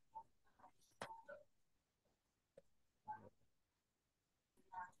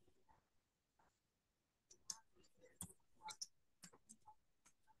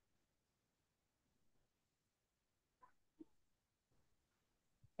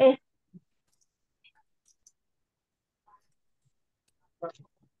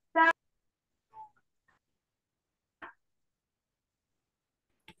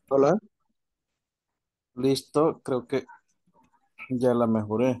 Hola. Listo, creo que ya la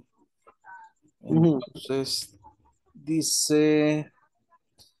mejoré. Ujú. Entonces, dice,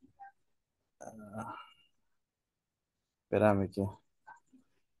 espérame que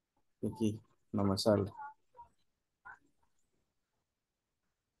aquí no me sale.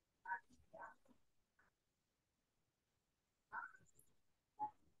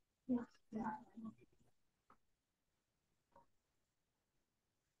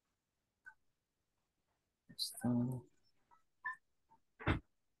 Está-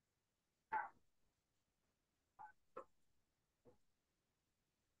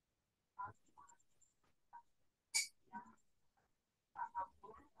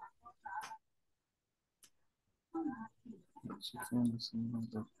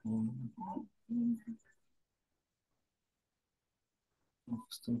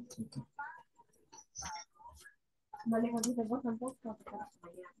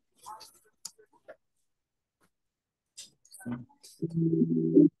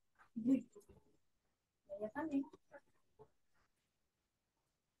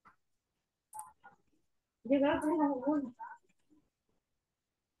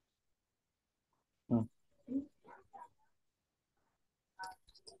 Mm.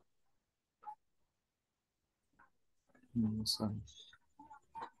 Vamos a-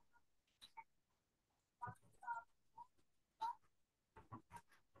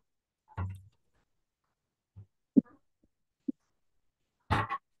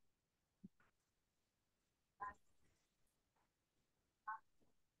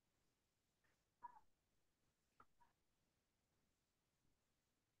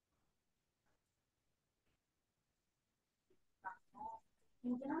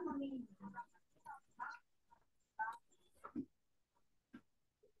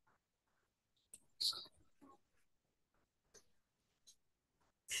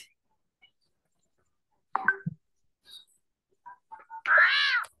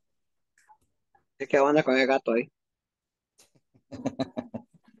 Es que anda con el gato ahí.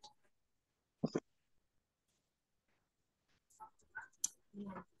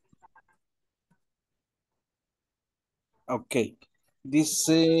 Ok.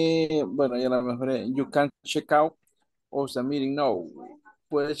 Dice, bueno, ya la mejoré. You can check out of the meeting now.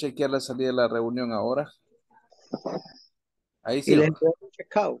 Puede chequear la salida de la reunión ahora. Ahí Y sí les va. envió un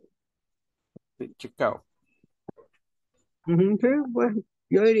checkout. Sí, check out. Ujú, sí, pues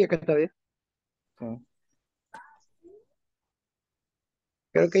yo diría que está bien. Sí.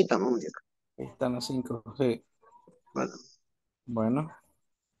 Creo que ahí estamos, muñeca. Ahí están las 5. Sí. Bueno, Bueno.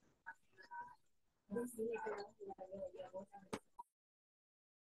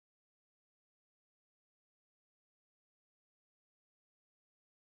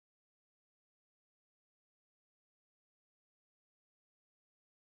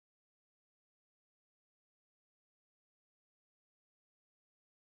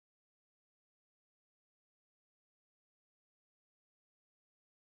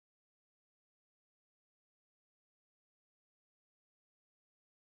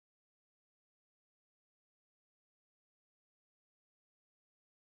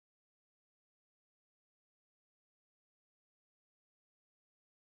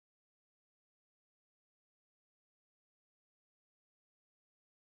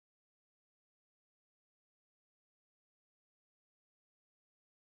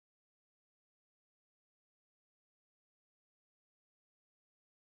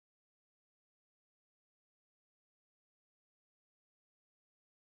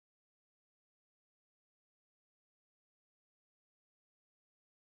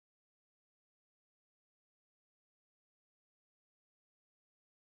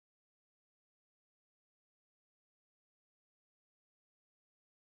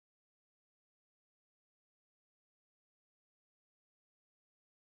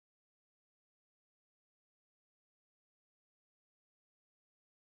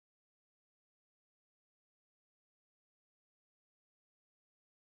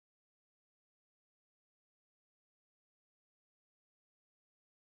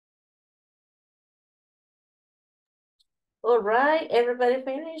 All right, everybody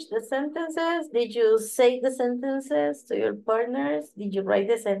finished the sentences? Did you say the sentences to your partners? Did you write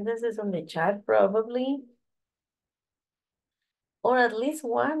the sentences on the chat probably? Or at least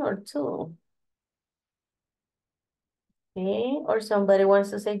one or two? Okay, or somebody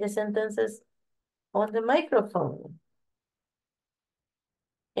wants to say the sentences on the microphone.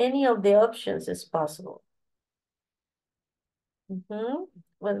 Any of the options is possible.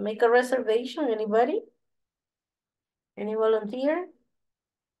 Well, make a reservation, anybody? Any volunteer?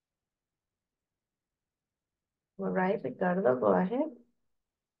 All right, Ricardo, go ahead.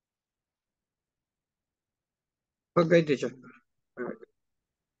 ok, teacher.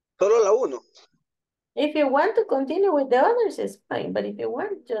 Solo la uno. If you want to continue with the others, it's fine, but if you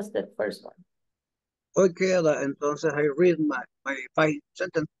want, just the first one. Hoy queda, entonces I read my five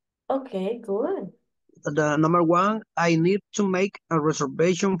sentence. Okay, good. The number one, I need to make a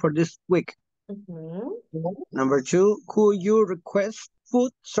reservation for this week. Number two, could you request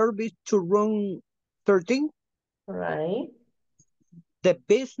food service to room 13? Right. The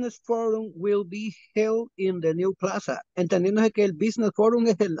business forum will be held in the new plaza. Entendiéndose que el business forum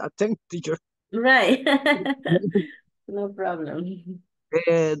es el attend teacher. Right. No problem.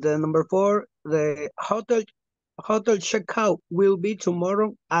 The number four, the hotel checkout will be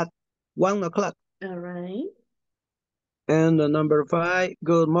tomorrow at 1 o'clock. All right. And the number five,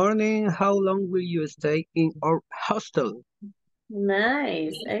 good morning. How long will you stay in our hostel?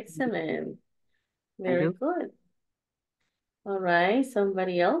 Nice. Excellent. Thank Very you. good. All right.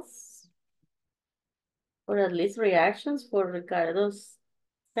 Somebody else? Or at least reactions for Ricardo's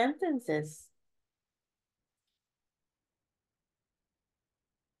sentences.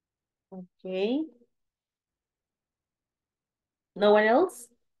 Okay. No one else?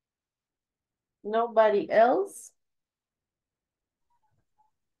 Nobody else?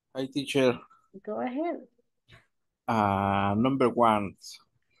 Hi, teacher. Go ahead. Number one.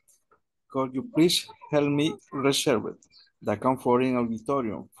 Could you please help me reserve the comforting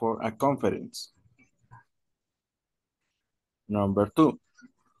auditorium for a conference? Number two.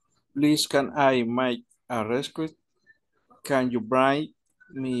 Please, can I make a request? Can you bring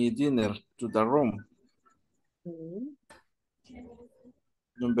me dinner to the room? Mm.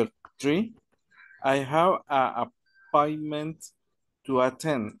 Number three. I have an appointment to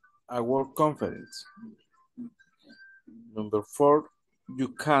attend a work conference. Number four. You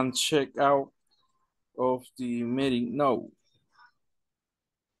can check out of the meeting now.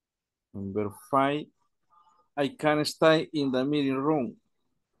 Number five. I can stay in the meeting room.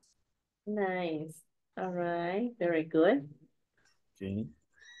 Nice. All right. Very good. Okay.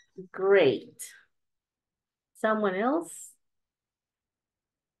 Great. Someone else?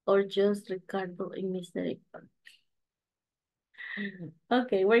 Or just Ricardo and Mr. Ekman?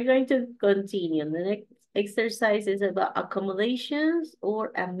 Okay, we're going to continue. The next exercise is about accommodations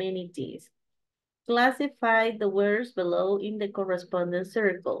or amenities. Classify the words below in the corresponding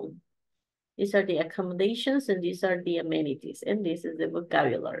circle. These are the accommodations and these are the amenities. And this is the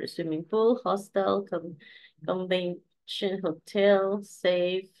vocabulary. Swimming pool, hostel, convention hotel,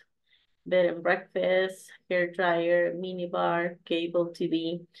 safe, bed and breakfast, hair dryer, minibar, cable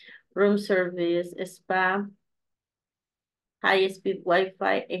TV, room service, spa, high-speed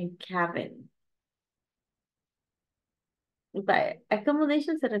Wi-Fi, and cabin. Vaya,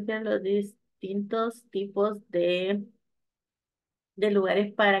 accommodation se refiere a los distintos tipos de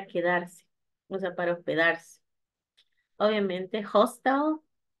lugares para quedarse, o sea, para hospedarse. Obviamente, hostel,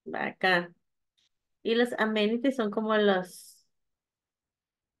 va acá. Y los amenities son como los,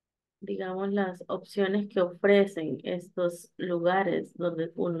 digamos, las opciones que ofrecen estos lugares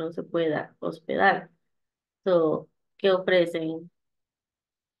donde uno se pueda hospedar. So, ¿qué ofrecen?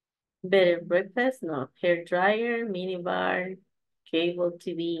 Bed and breakfast, no. Hair dryer, minibar, cable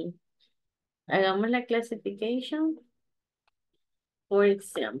TV. Hagamos la classification. For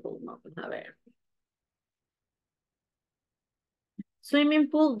example, vamos a ver. Swimming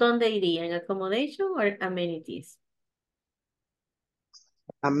pool, ¿dónde iría? ¿En accommodation or amenities?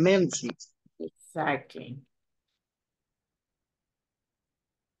 Amenities. Exactly.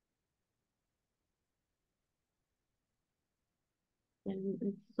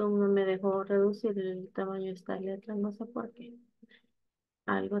 El Zoom no me dejó reducir el tamaño de esta letra, no sé por qué.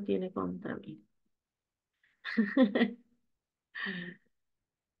 Algo tiene contra mí.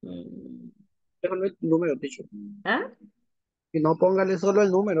 Mm. Déjame el número, teacher. ¿Ah? Y no póngale solo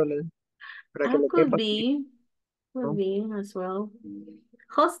el número para que Ah, le could quepa. be. Could ¿No? be as well.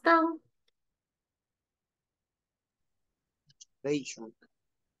 Hostel, Station.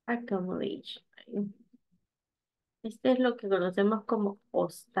 accommodation. Este es lo que conocemos como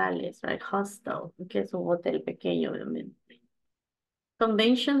hostales, right? Hostel, que es un hotel pequeño, obviamente.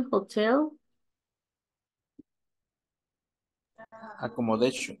 Convention hotel.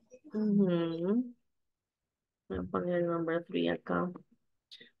 Accommodation. Ujú. Voy a poner el number 3 acá.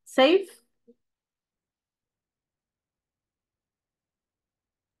 Safe.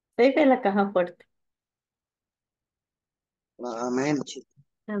 Safe es la caja fuerte. Amenities.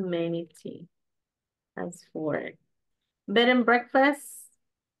 Amenity. That's 4. Bed and breakfast.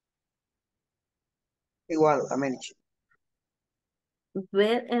 Igual, amenities.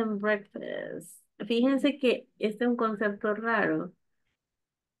 Bed and breakfast. Fíjense que este es un concepto raro,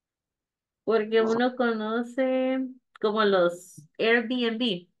 porque Ajá. uno conoce como los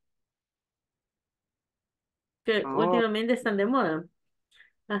Airbnb, que Oh, últimamente están de moda.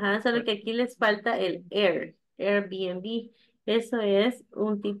 Ajá, solo que aquí les falta el Airbnb. Eso es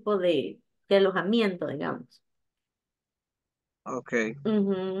un tipo de alojamiento, digamos. ok.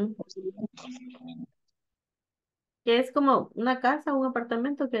 Ujú. Que es como una casa o un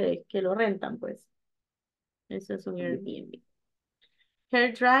apartamento que lo rentan, pues. Eso es un Airbnb.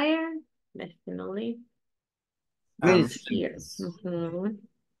 Hair dryer, definitely. It's Amenities. here. Ujú.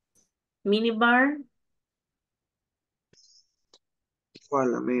 Mini bar,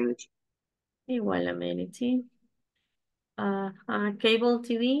 Igual, amenities. igual amenity. Cable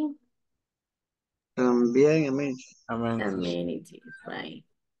TV, También amenities. Amenities. amenities, right.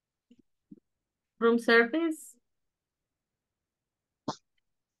 Room service,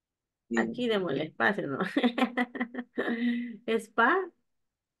 Bien. aquí démosle espacio, ¿no? Spa,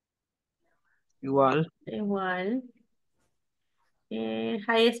 Igual. igual.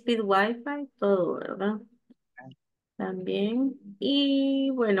 High speed Wi-Fi, todo, ¿verdad? También. Y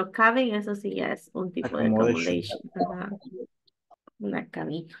bueno, cabin, eso sí ya es un tipo de Accommodation. accommodation. Ajá. una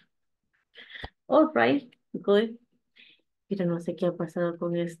cabina. All right, good. Pero no sé qué ha pasado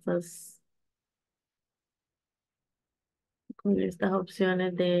con estas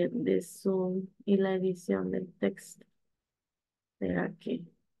opciones de Zoom y la edición del texto. ¿Será que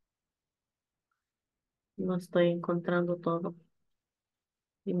no estoy encontrando todo?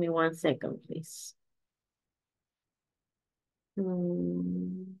 Give me 1 second, please.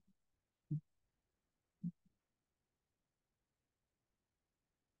 Mm,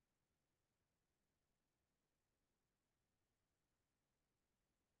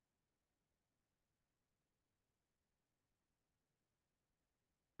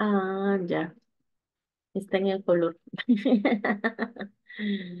 ya. Está en el color.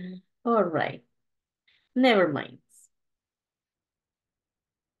 All right. Never mind.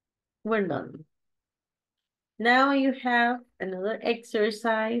 We're done. Now you have another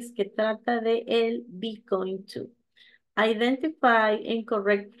exercise que trata de el be going to. Identify and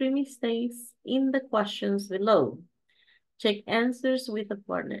correct 3 mistakes in the questions below. Check answers with a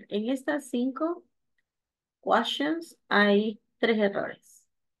partner. En estas 5 questions hay 3 errores.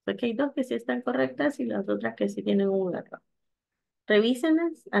 Porque hay 2 que sí están correctas y las otras que sí tienen un error.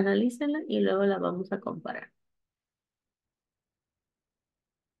 Revísenlas, analícenlas y luego las vamos a comparar.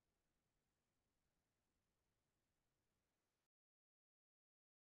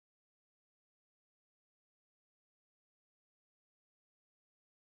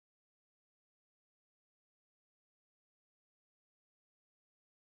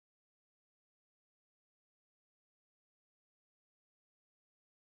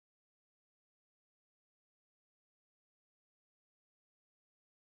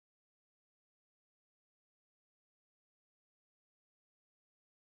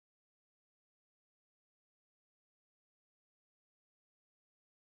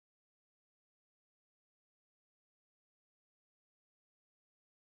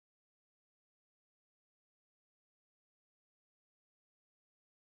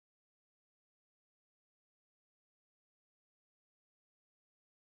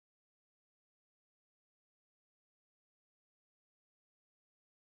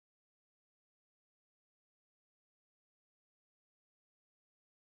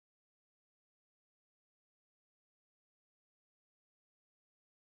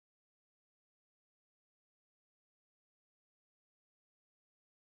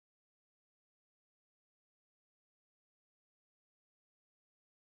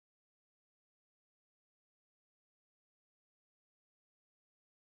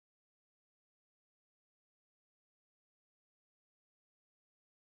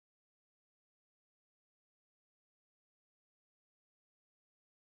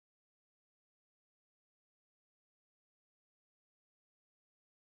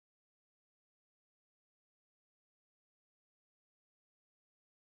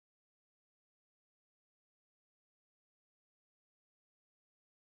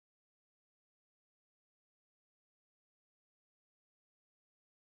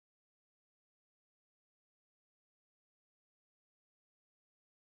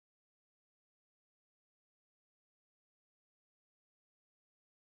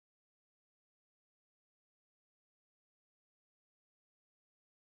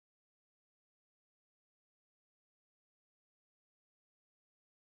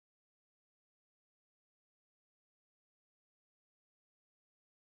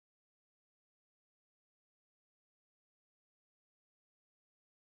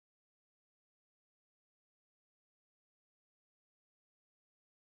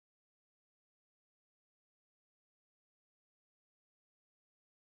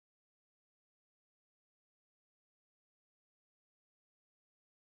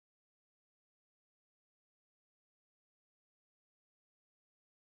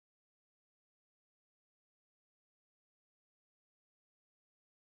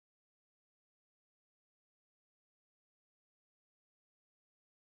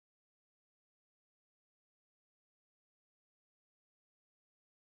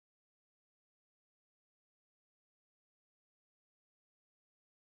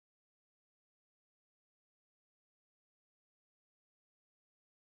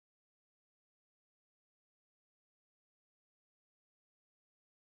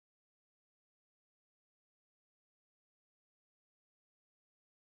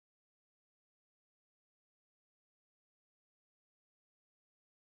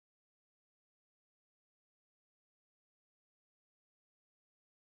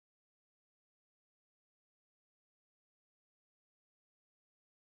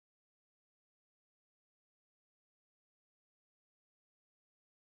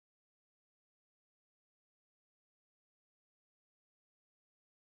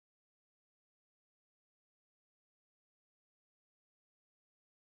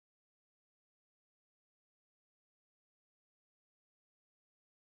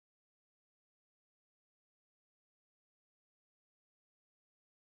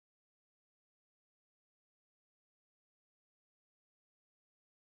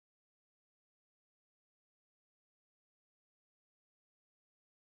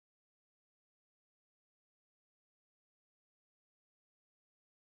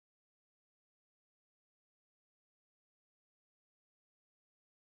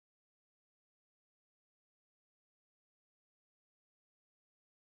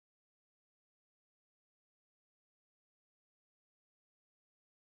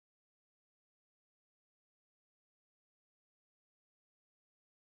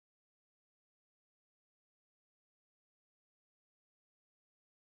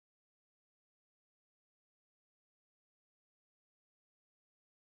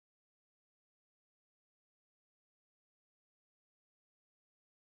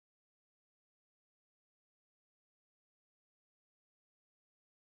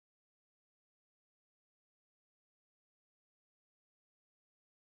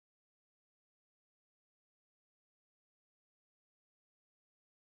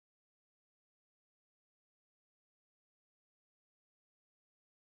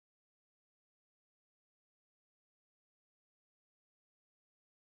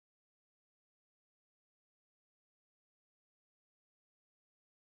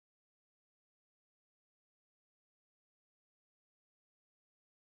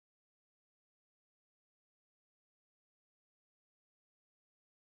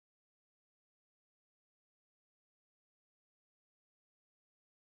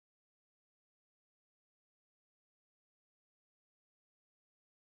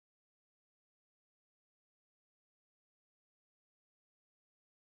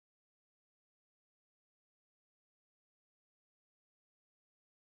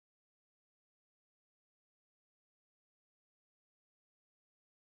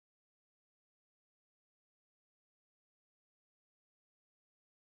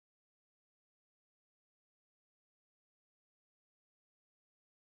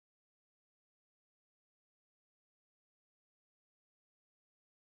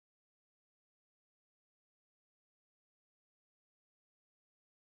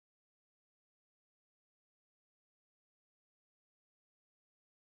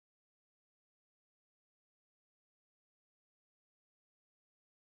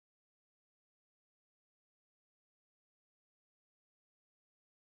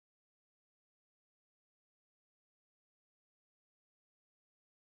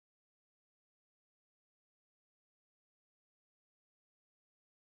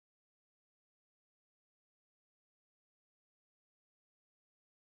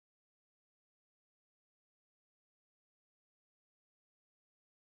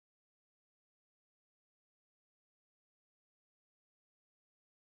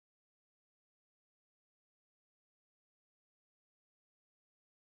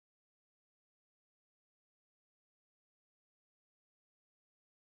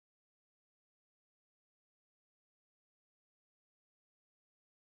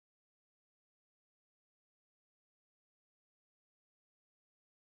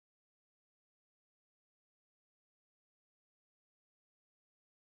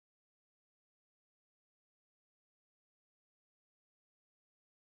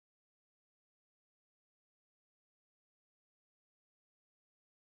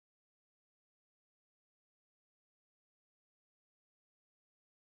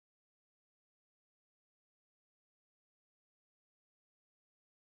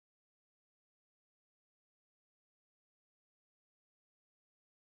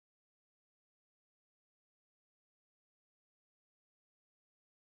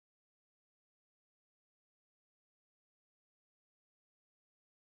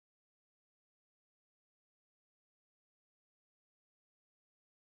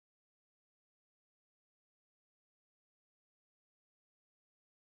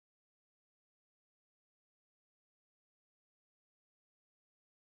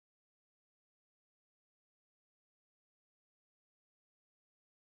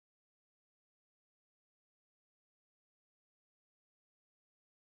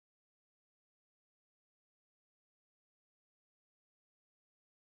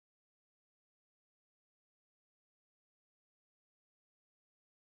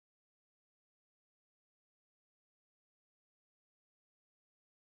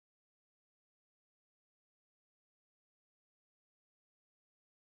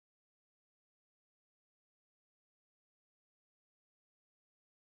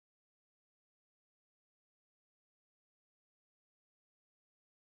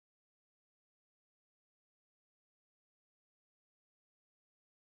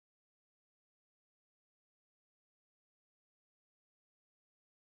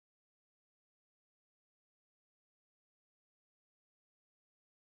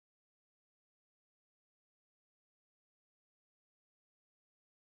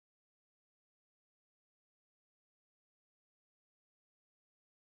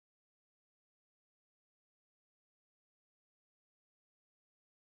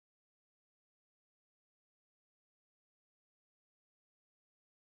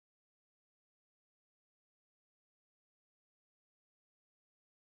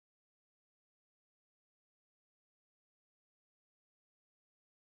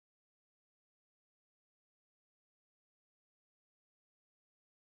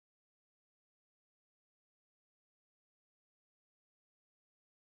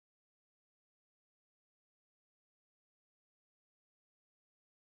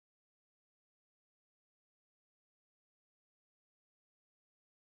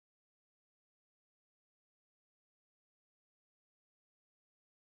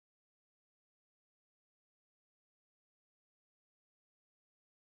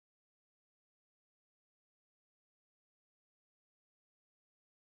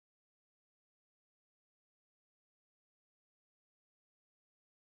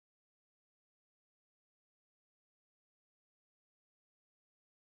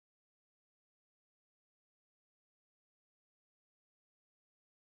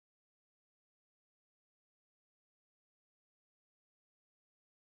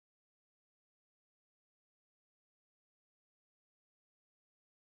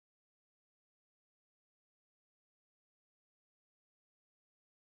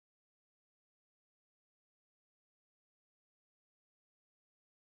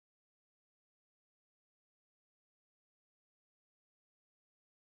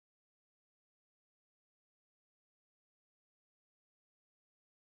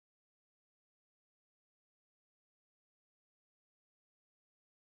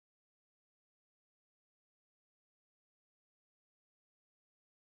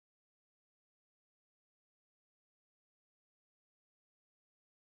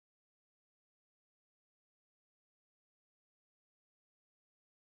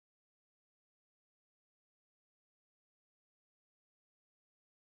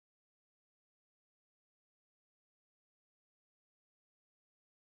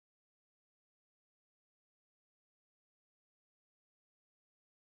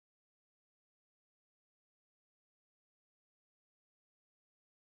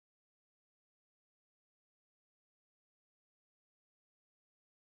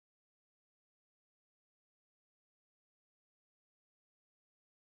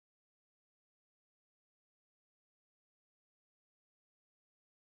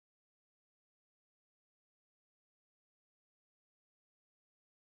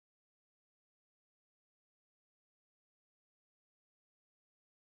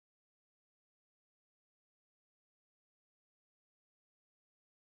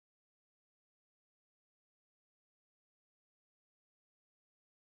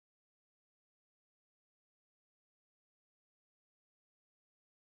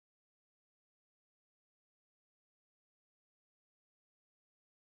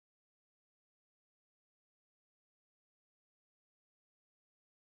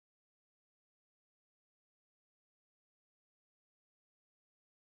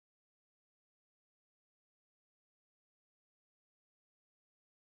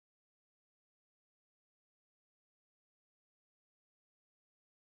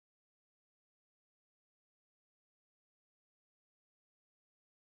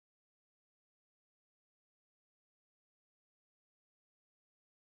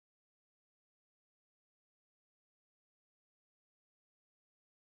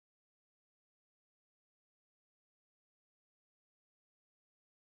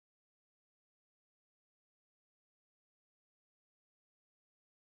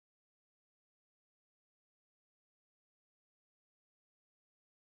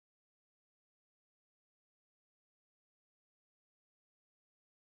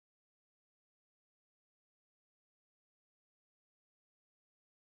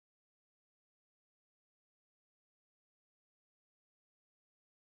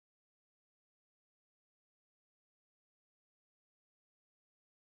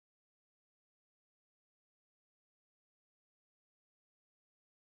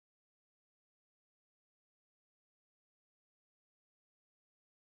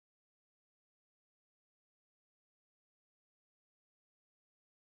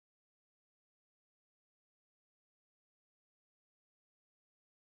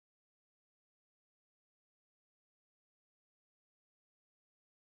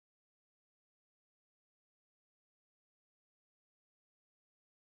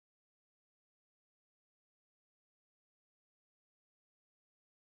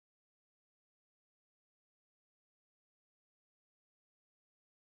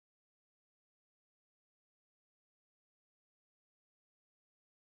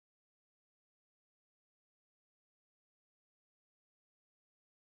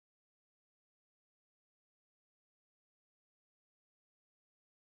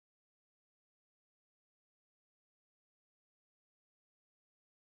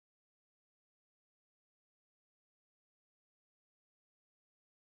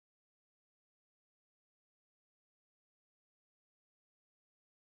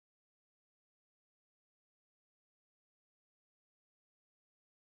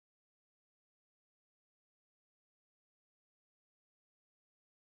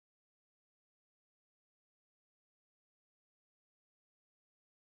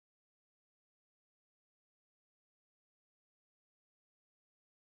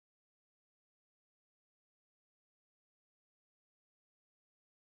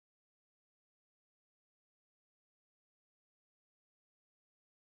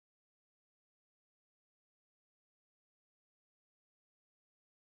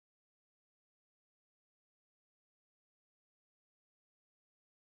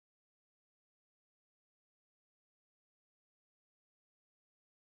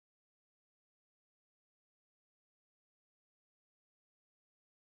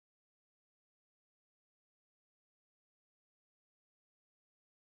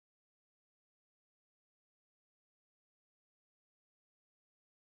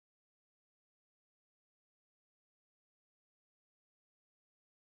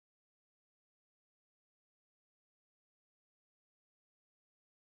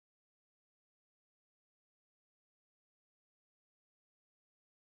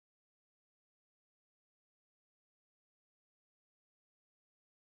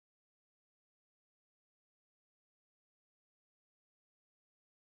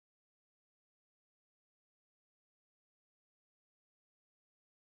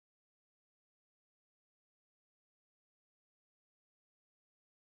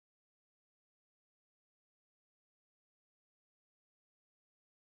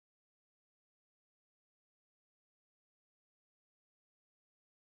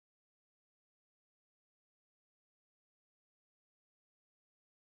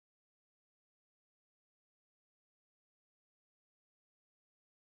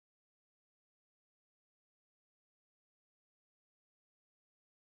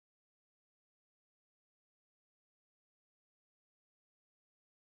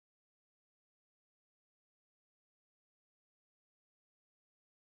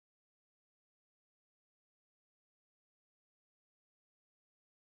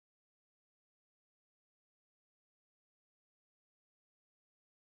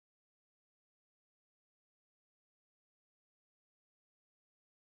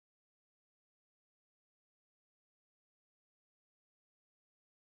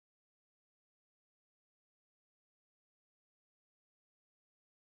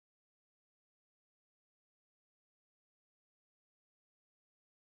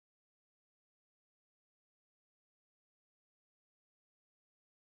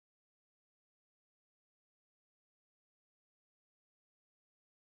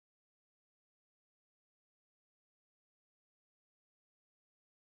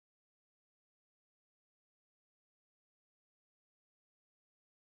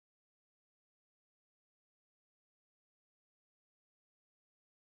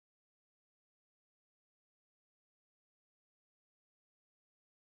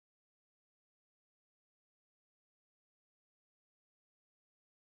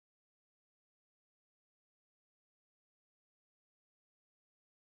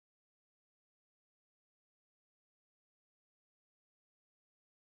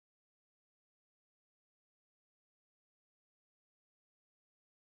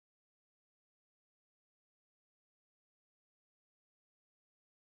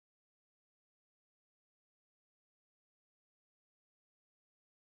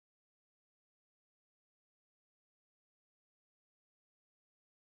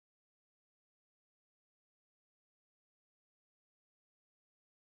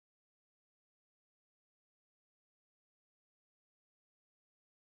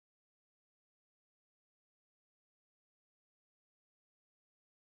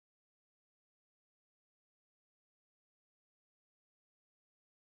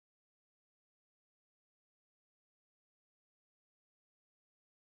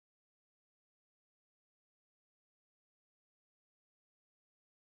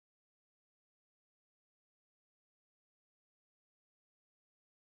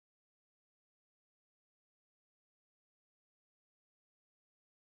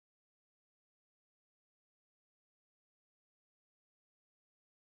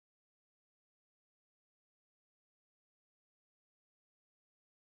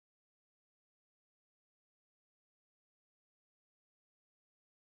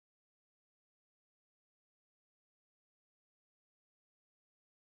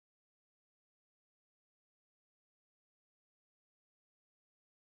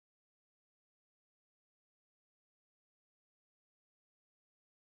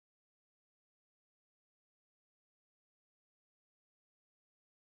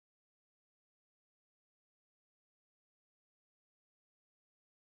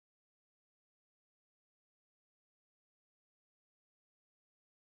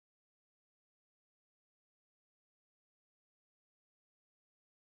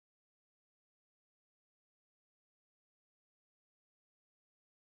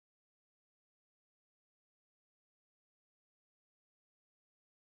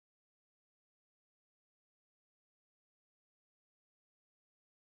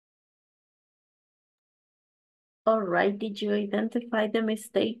 All right, did you identify the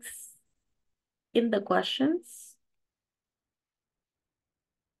mistakes in the questions?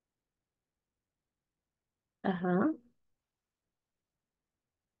 Uh-huh.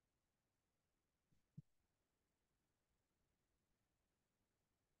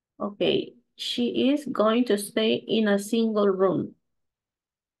 Okay, she is going to stay in a single room.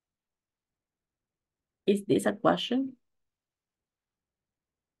 Is this a question?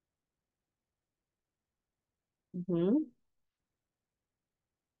 Mm-hmm.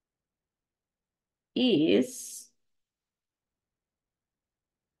 Is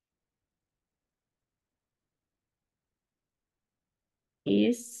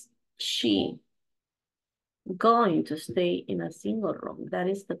she going to stay in a single room? That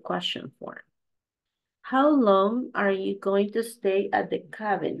is the question form. How long are you going to stay at the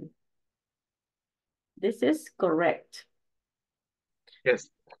cabin? This is correct. Yes.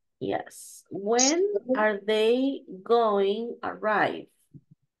 Yes. When are they going to arrive?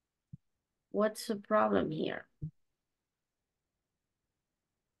 What's the problem here?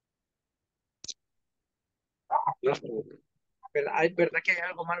 Hay verdad que hay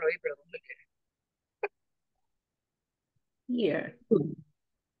algo malo ahí, pero ¿dónde queda? Here.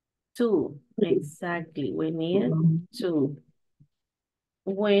 Two. Exactly. We need two.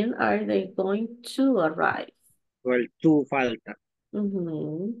 When are they going to arrive? O el tú falta.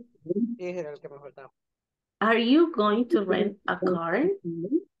 Mm-hmm. Ese era el que me faltaba. Are you going to rent a car?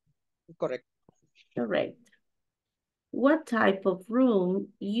 Correcto. Correct. What type of room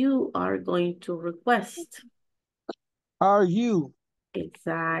you are going to request? Are you?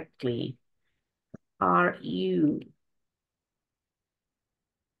 Exactly. Are you?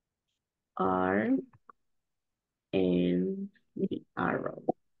 Are and the arrow.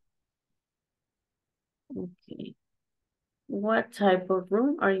 Okay. What type of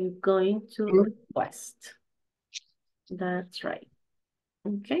room are you going to request? That's right.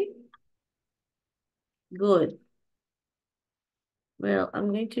 Okay. Good. Well, I'm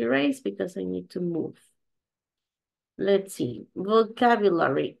going to erase because I need to move. Let's see.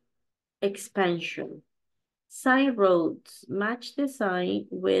 Vocabulary expansion. Sign roads. Match the sign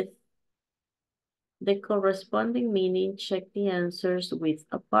with the corresponding meaning. Check the answers with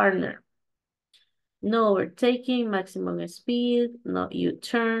a partner. No overtaking, maximum speed, no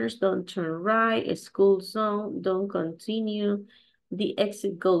U-turns, don't turn right, a school zone, don't continue, the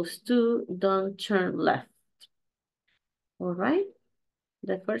exit goes to, don't turn left. All right,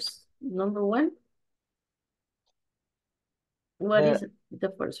 the first, number one. What is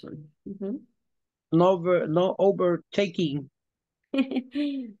the first one? No overtaking.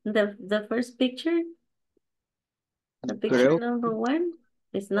 The first picture, the picture number one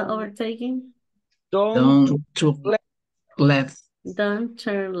is not overtaking. Don't left. Don't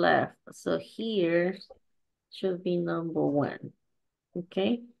turn left. So here should be number one.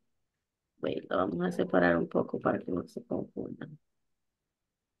 Okay. Wait, lo vamos a separar un poco para que no se confundan.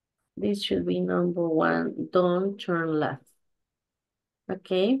 This should be number one. Don't turn left.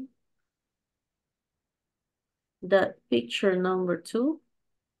 Okay. The picture number two.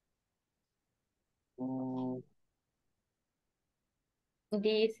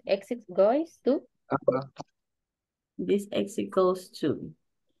 This exit goes to? This exit goes to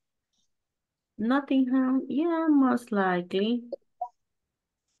Nottingham. Yeah, most likely.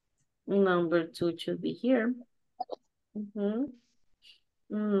 Number two should be here.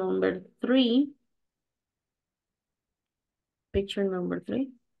 Number three. Picture number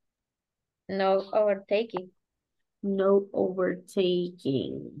three. No overtaking. No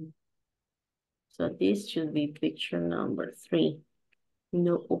overtaking. So this should be picture number three.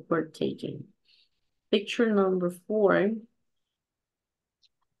 No overtaking. Picture number four.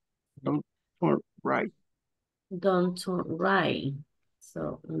 Don't turn right. Don't turn right.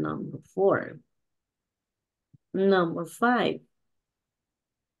 So number four. Number five.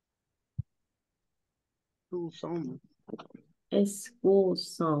 School zone. A school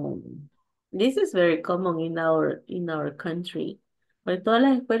zone. This is very common in our country. Porque todas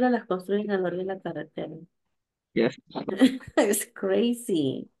las escuelas las construyen a lo largo de la carretera. Yes. It's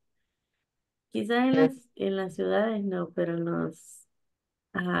crazy. Quizás en las ciudades no, pero en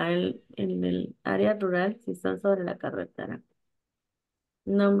el área rural sí están sobre la carretera.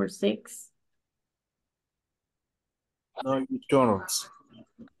 Number six. No U-turns.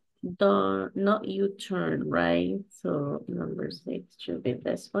 Not U-turn, right? So number six should be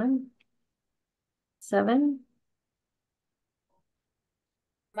this one. Seven.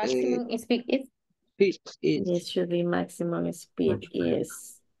 Maximum speed is? This should be maximum speed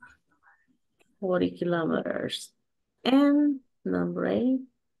is 40 kilometers. And number eight.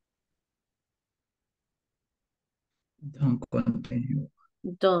 Don't continue.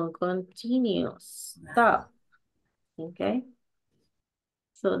 Don't continue. Stop. Okay.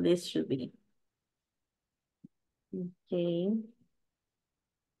 So this should be. Okay.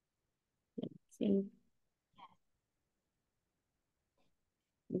 Let's see.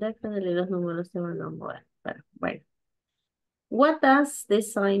 Definitely los números se van a mover. Pero bueno. What does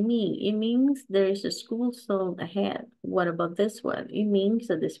this sign mean? It means there is a school zone ahead. What about this one? It means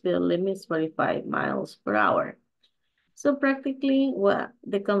that the speed limit is 45 miles per hour. So practically what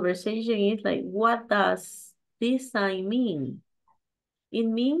the conversation is like, what does this sign mean? It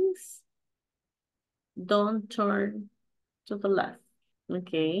means don't turn to the left,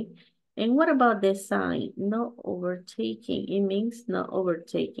 okay? And what about this sign? No overtaking. It means no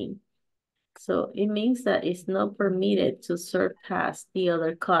overtaking. So it means that it's not permitted to surpass the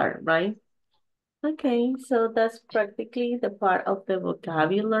other car, right? Okay, so that's practically the part of the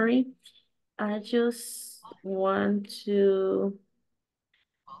vocabulary. I just want to,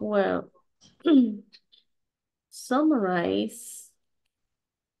 well, summarize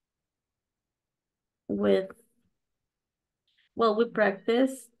with, well, we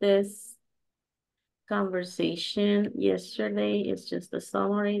practiced this conversation yesterday. It's just a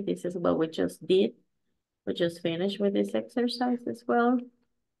summary. This is what we just did. We just finished with this exercise as well.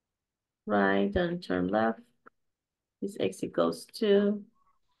 Right, don't turn left. This exit goes to,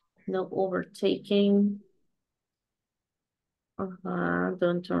 no overtaking.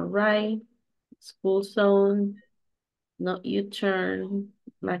 Don't turn right. School zone, no U-turn,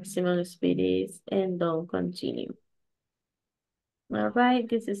 maximum speed is, and don't continue. All right,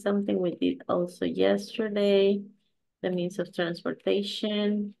 this is something we did also yesterday. The means of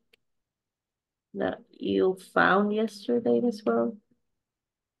transportation that you found yesterday as well.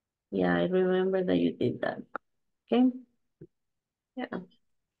 Yeah, I remember that you did that. Okay. Yeah.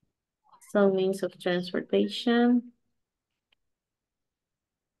 So means of transportation.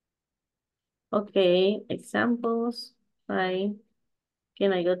 Okay, examples, right?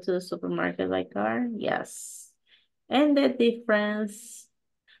 Can I go to the supermarket by car? Yes. And the difference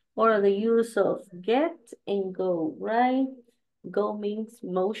or the use of get and go, right? Go means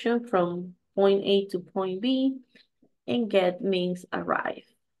motion from point A to point B, and get means arrive,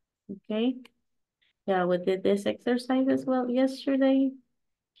 okay? Yeah, we did this exercise as well yesterday,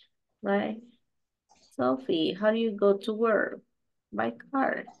 right? Sophie, how do you go to work? By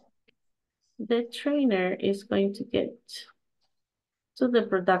car. The trainer is going to get to the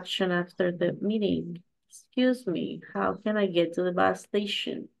production after the meeting. Excuse me, how can I get to the bus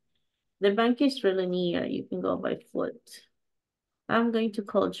station? The bank is really near. You can go by foot. I'm going to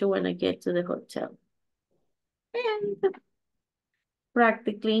call you when I get to the hotel. And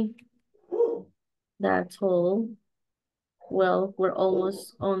practically, that's all. Well, we're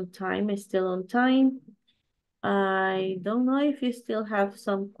almost on time. Still on time. I don't know if you still have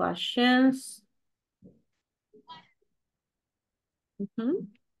some questions.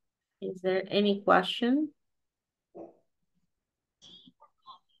 Is there any question?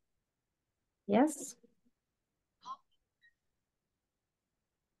 Yes?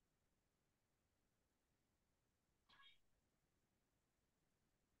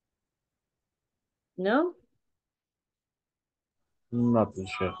 No? Not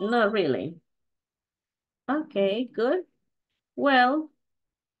sure. Not really. Okay, good. Well,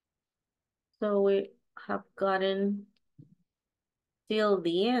 so we have gotten till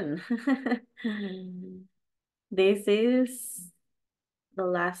the end. This is the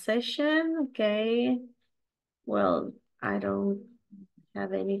last session, okay? Well, I don't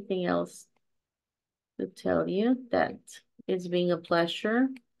have anything else to tell you. That it's been a pleasure.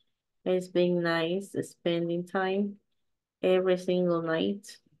 It's been nice spending time every single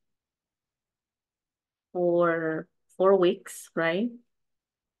night for 4 weeks, right?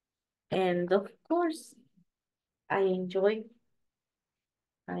 And of course, I enjoy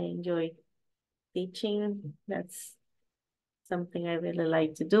teaching. That's something I really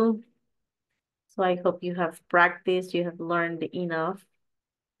like to do. So I hope you have practiced, you have learned enough.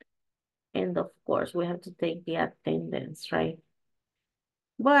 And of course, we have to take the attendance, right?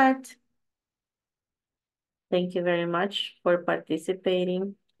 But thank you very much for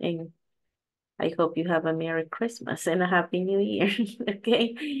participating. And I hope you have a Merry Christmas and a Happy New Year.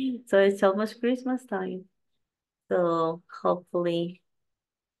 Okay, so it's almost Christmas time. So hopefully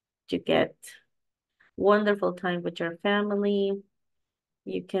you get wonderful time with your family.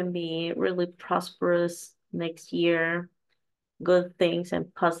 You can be really prosperous next year. Good things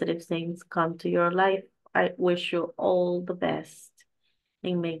and positive things come to your life. I wish you all the best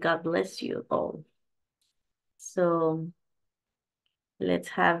and may God bless you all. So let's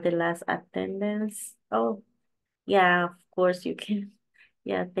have the last attendance. Oh, Yeah, of course you can.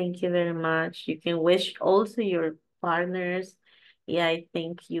 Yeah, thank you very much. You can wish also your partners. Yeah, I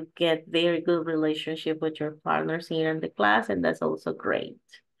think you get very good relationship with your partners here in the class, and that's also great.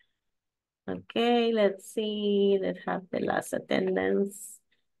 Okay, let's see. Let's have the last attendance.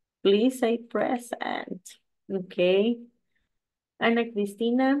 Please say present. Okay. Ana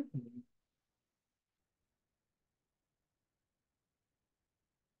Cristina.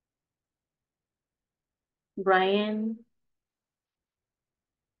 Brian.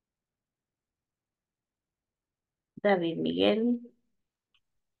 David Miguel.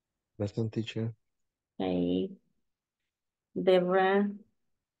 Present, teacher. Okay. Deborah.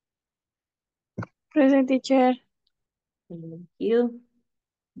 Present, teacher. Thank you.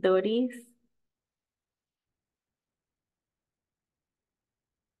 Doris.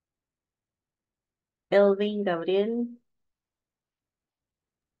 Elvin Gabriel.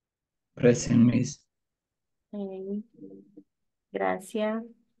 Present, Miss. Okay. Gracias.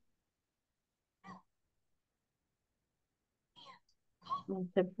 No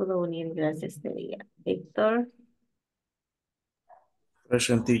se pudo unir, gracias este día. Héctor.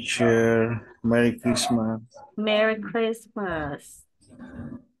 Present teacher. Merry Christmas. Merry Christmas.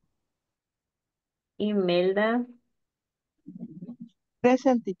 Imelda.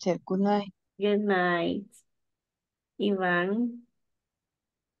 Present, teacher. Good night. Good night. Iván.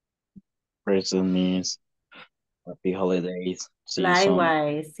 Present, Miss. Happy holidays. See you soon.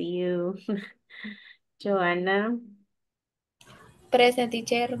 Likewise. See you. Joanna. Present,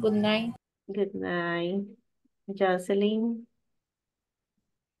 teacher. Good night. Good night. Jocelyn.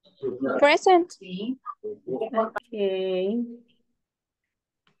 Present. Okay.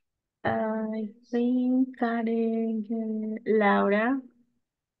 I think Karen, Laura.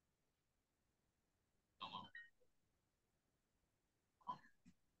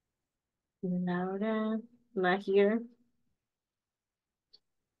 Laura, not here.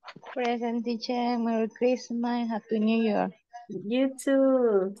 Present, teacher. Merry Christmas. Happy New Year. You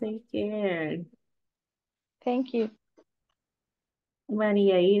too. Take care. Thank you.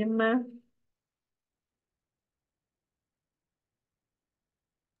 María Irma.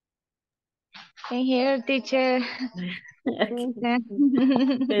 And here, teacher. Okay.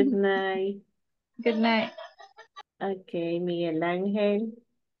 Good night. Good night. Okay, Miguel Ángel.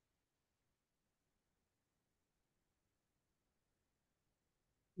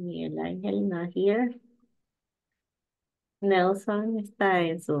 Miguel Ángel not here. Nelson está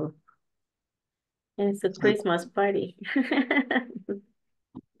en su Christmas party.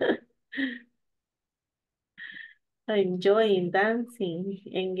 Enjoying dancing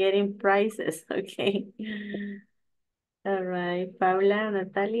and getting prizes. Okay. All right. Paula,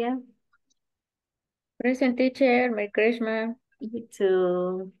 Natalia. Present, teacher. Merry Christmas. You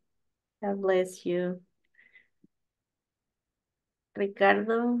too. God bless you.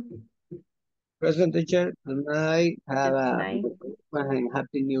 Ricardo. Present, teacher. Good night. Have Good a night. good Christmas and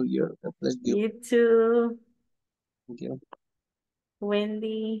Happy New Year. God bless you. You too. Thank you.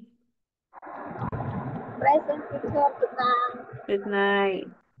 Wendy. Present, teacher. Good night. Good night.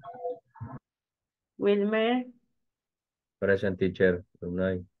 Wilmer. Present, teacher. Good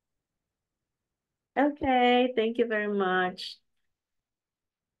night. Okay, thank you very much.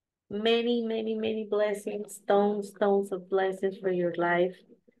 Many, many, many blessings, tons of blessings for your life.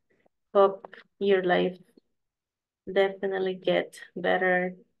 Hope your life definitely get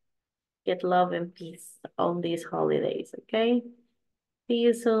better, get love and peace on these holidays, okay? See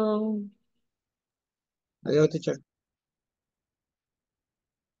you soon. Adiós, teacher.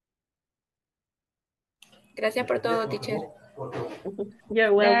 Gracias por todo, teacher.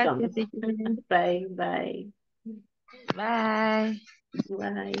 You're welcome. Gracias, teacher. Bye, bye. Bye.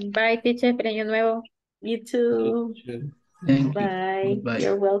 Bye. Bye, teacher. Feliz año nuevo. You too. Thank you. Bye. Goodbye.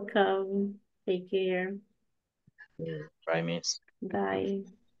 You're welcome. Take care. Bye, Miss. Bye.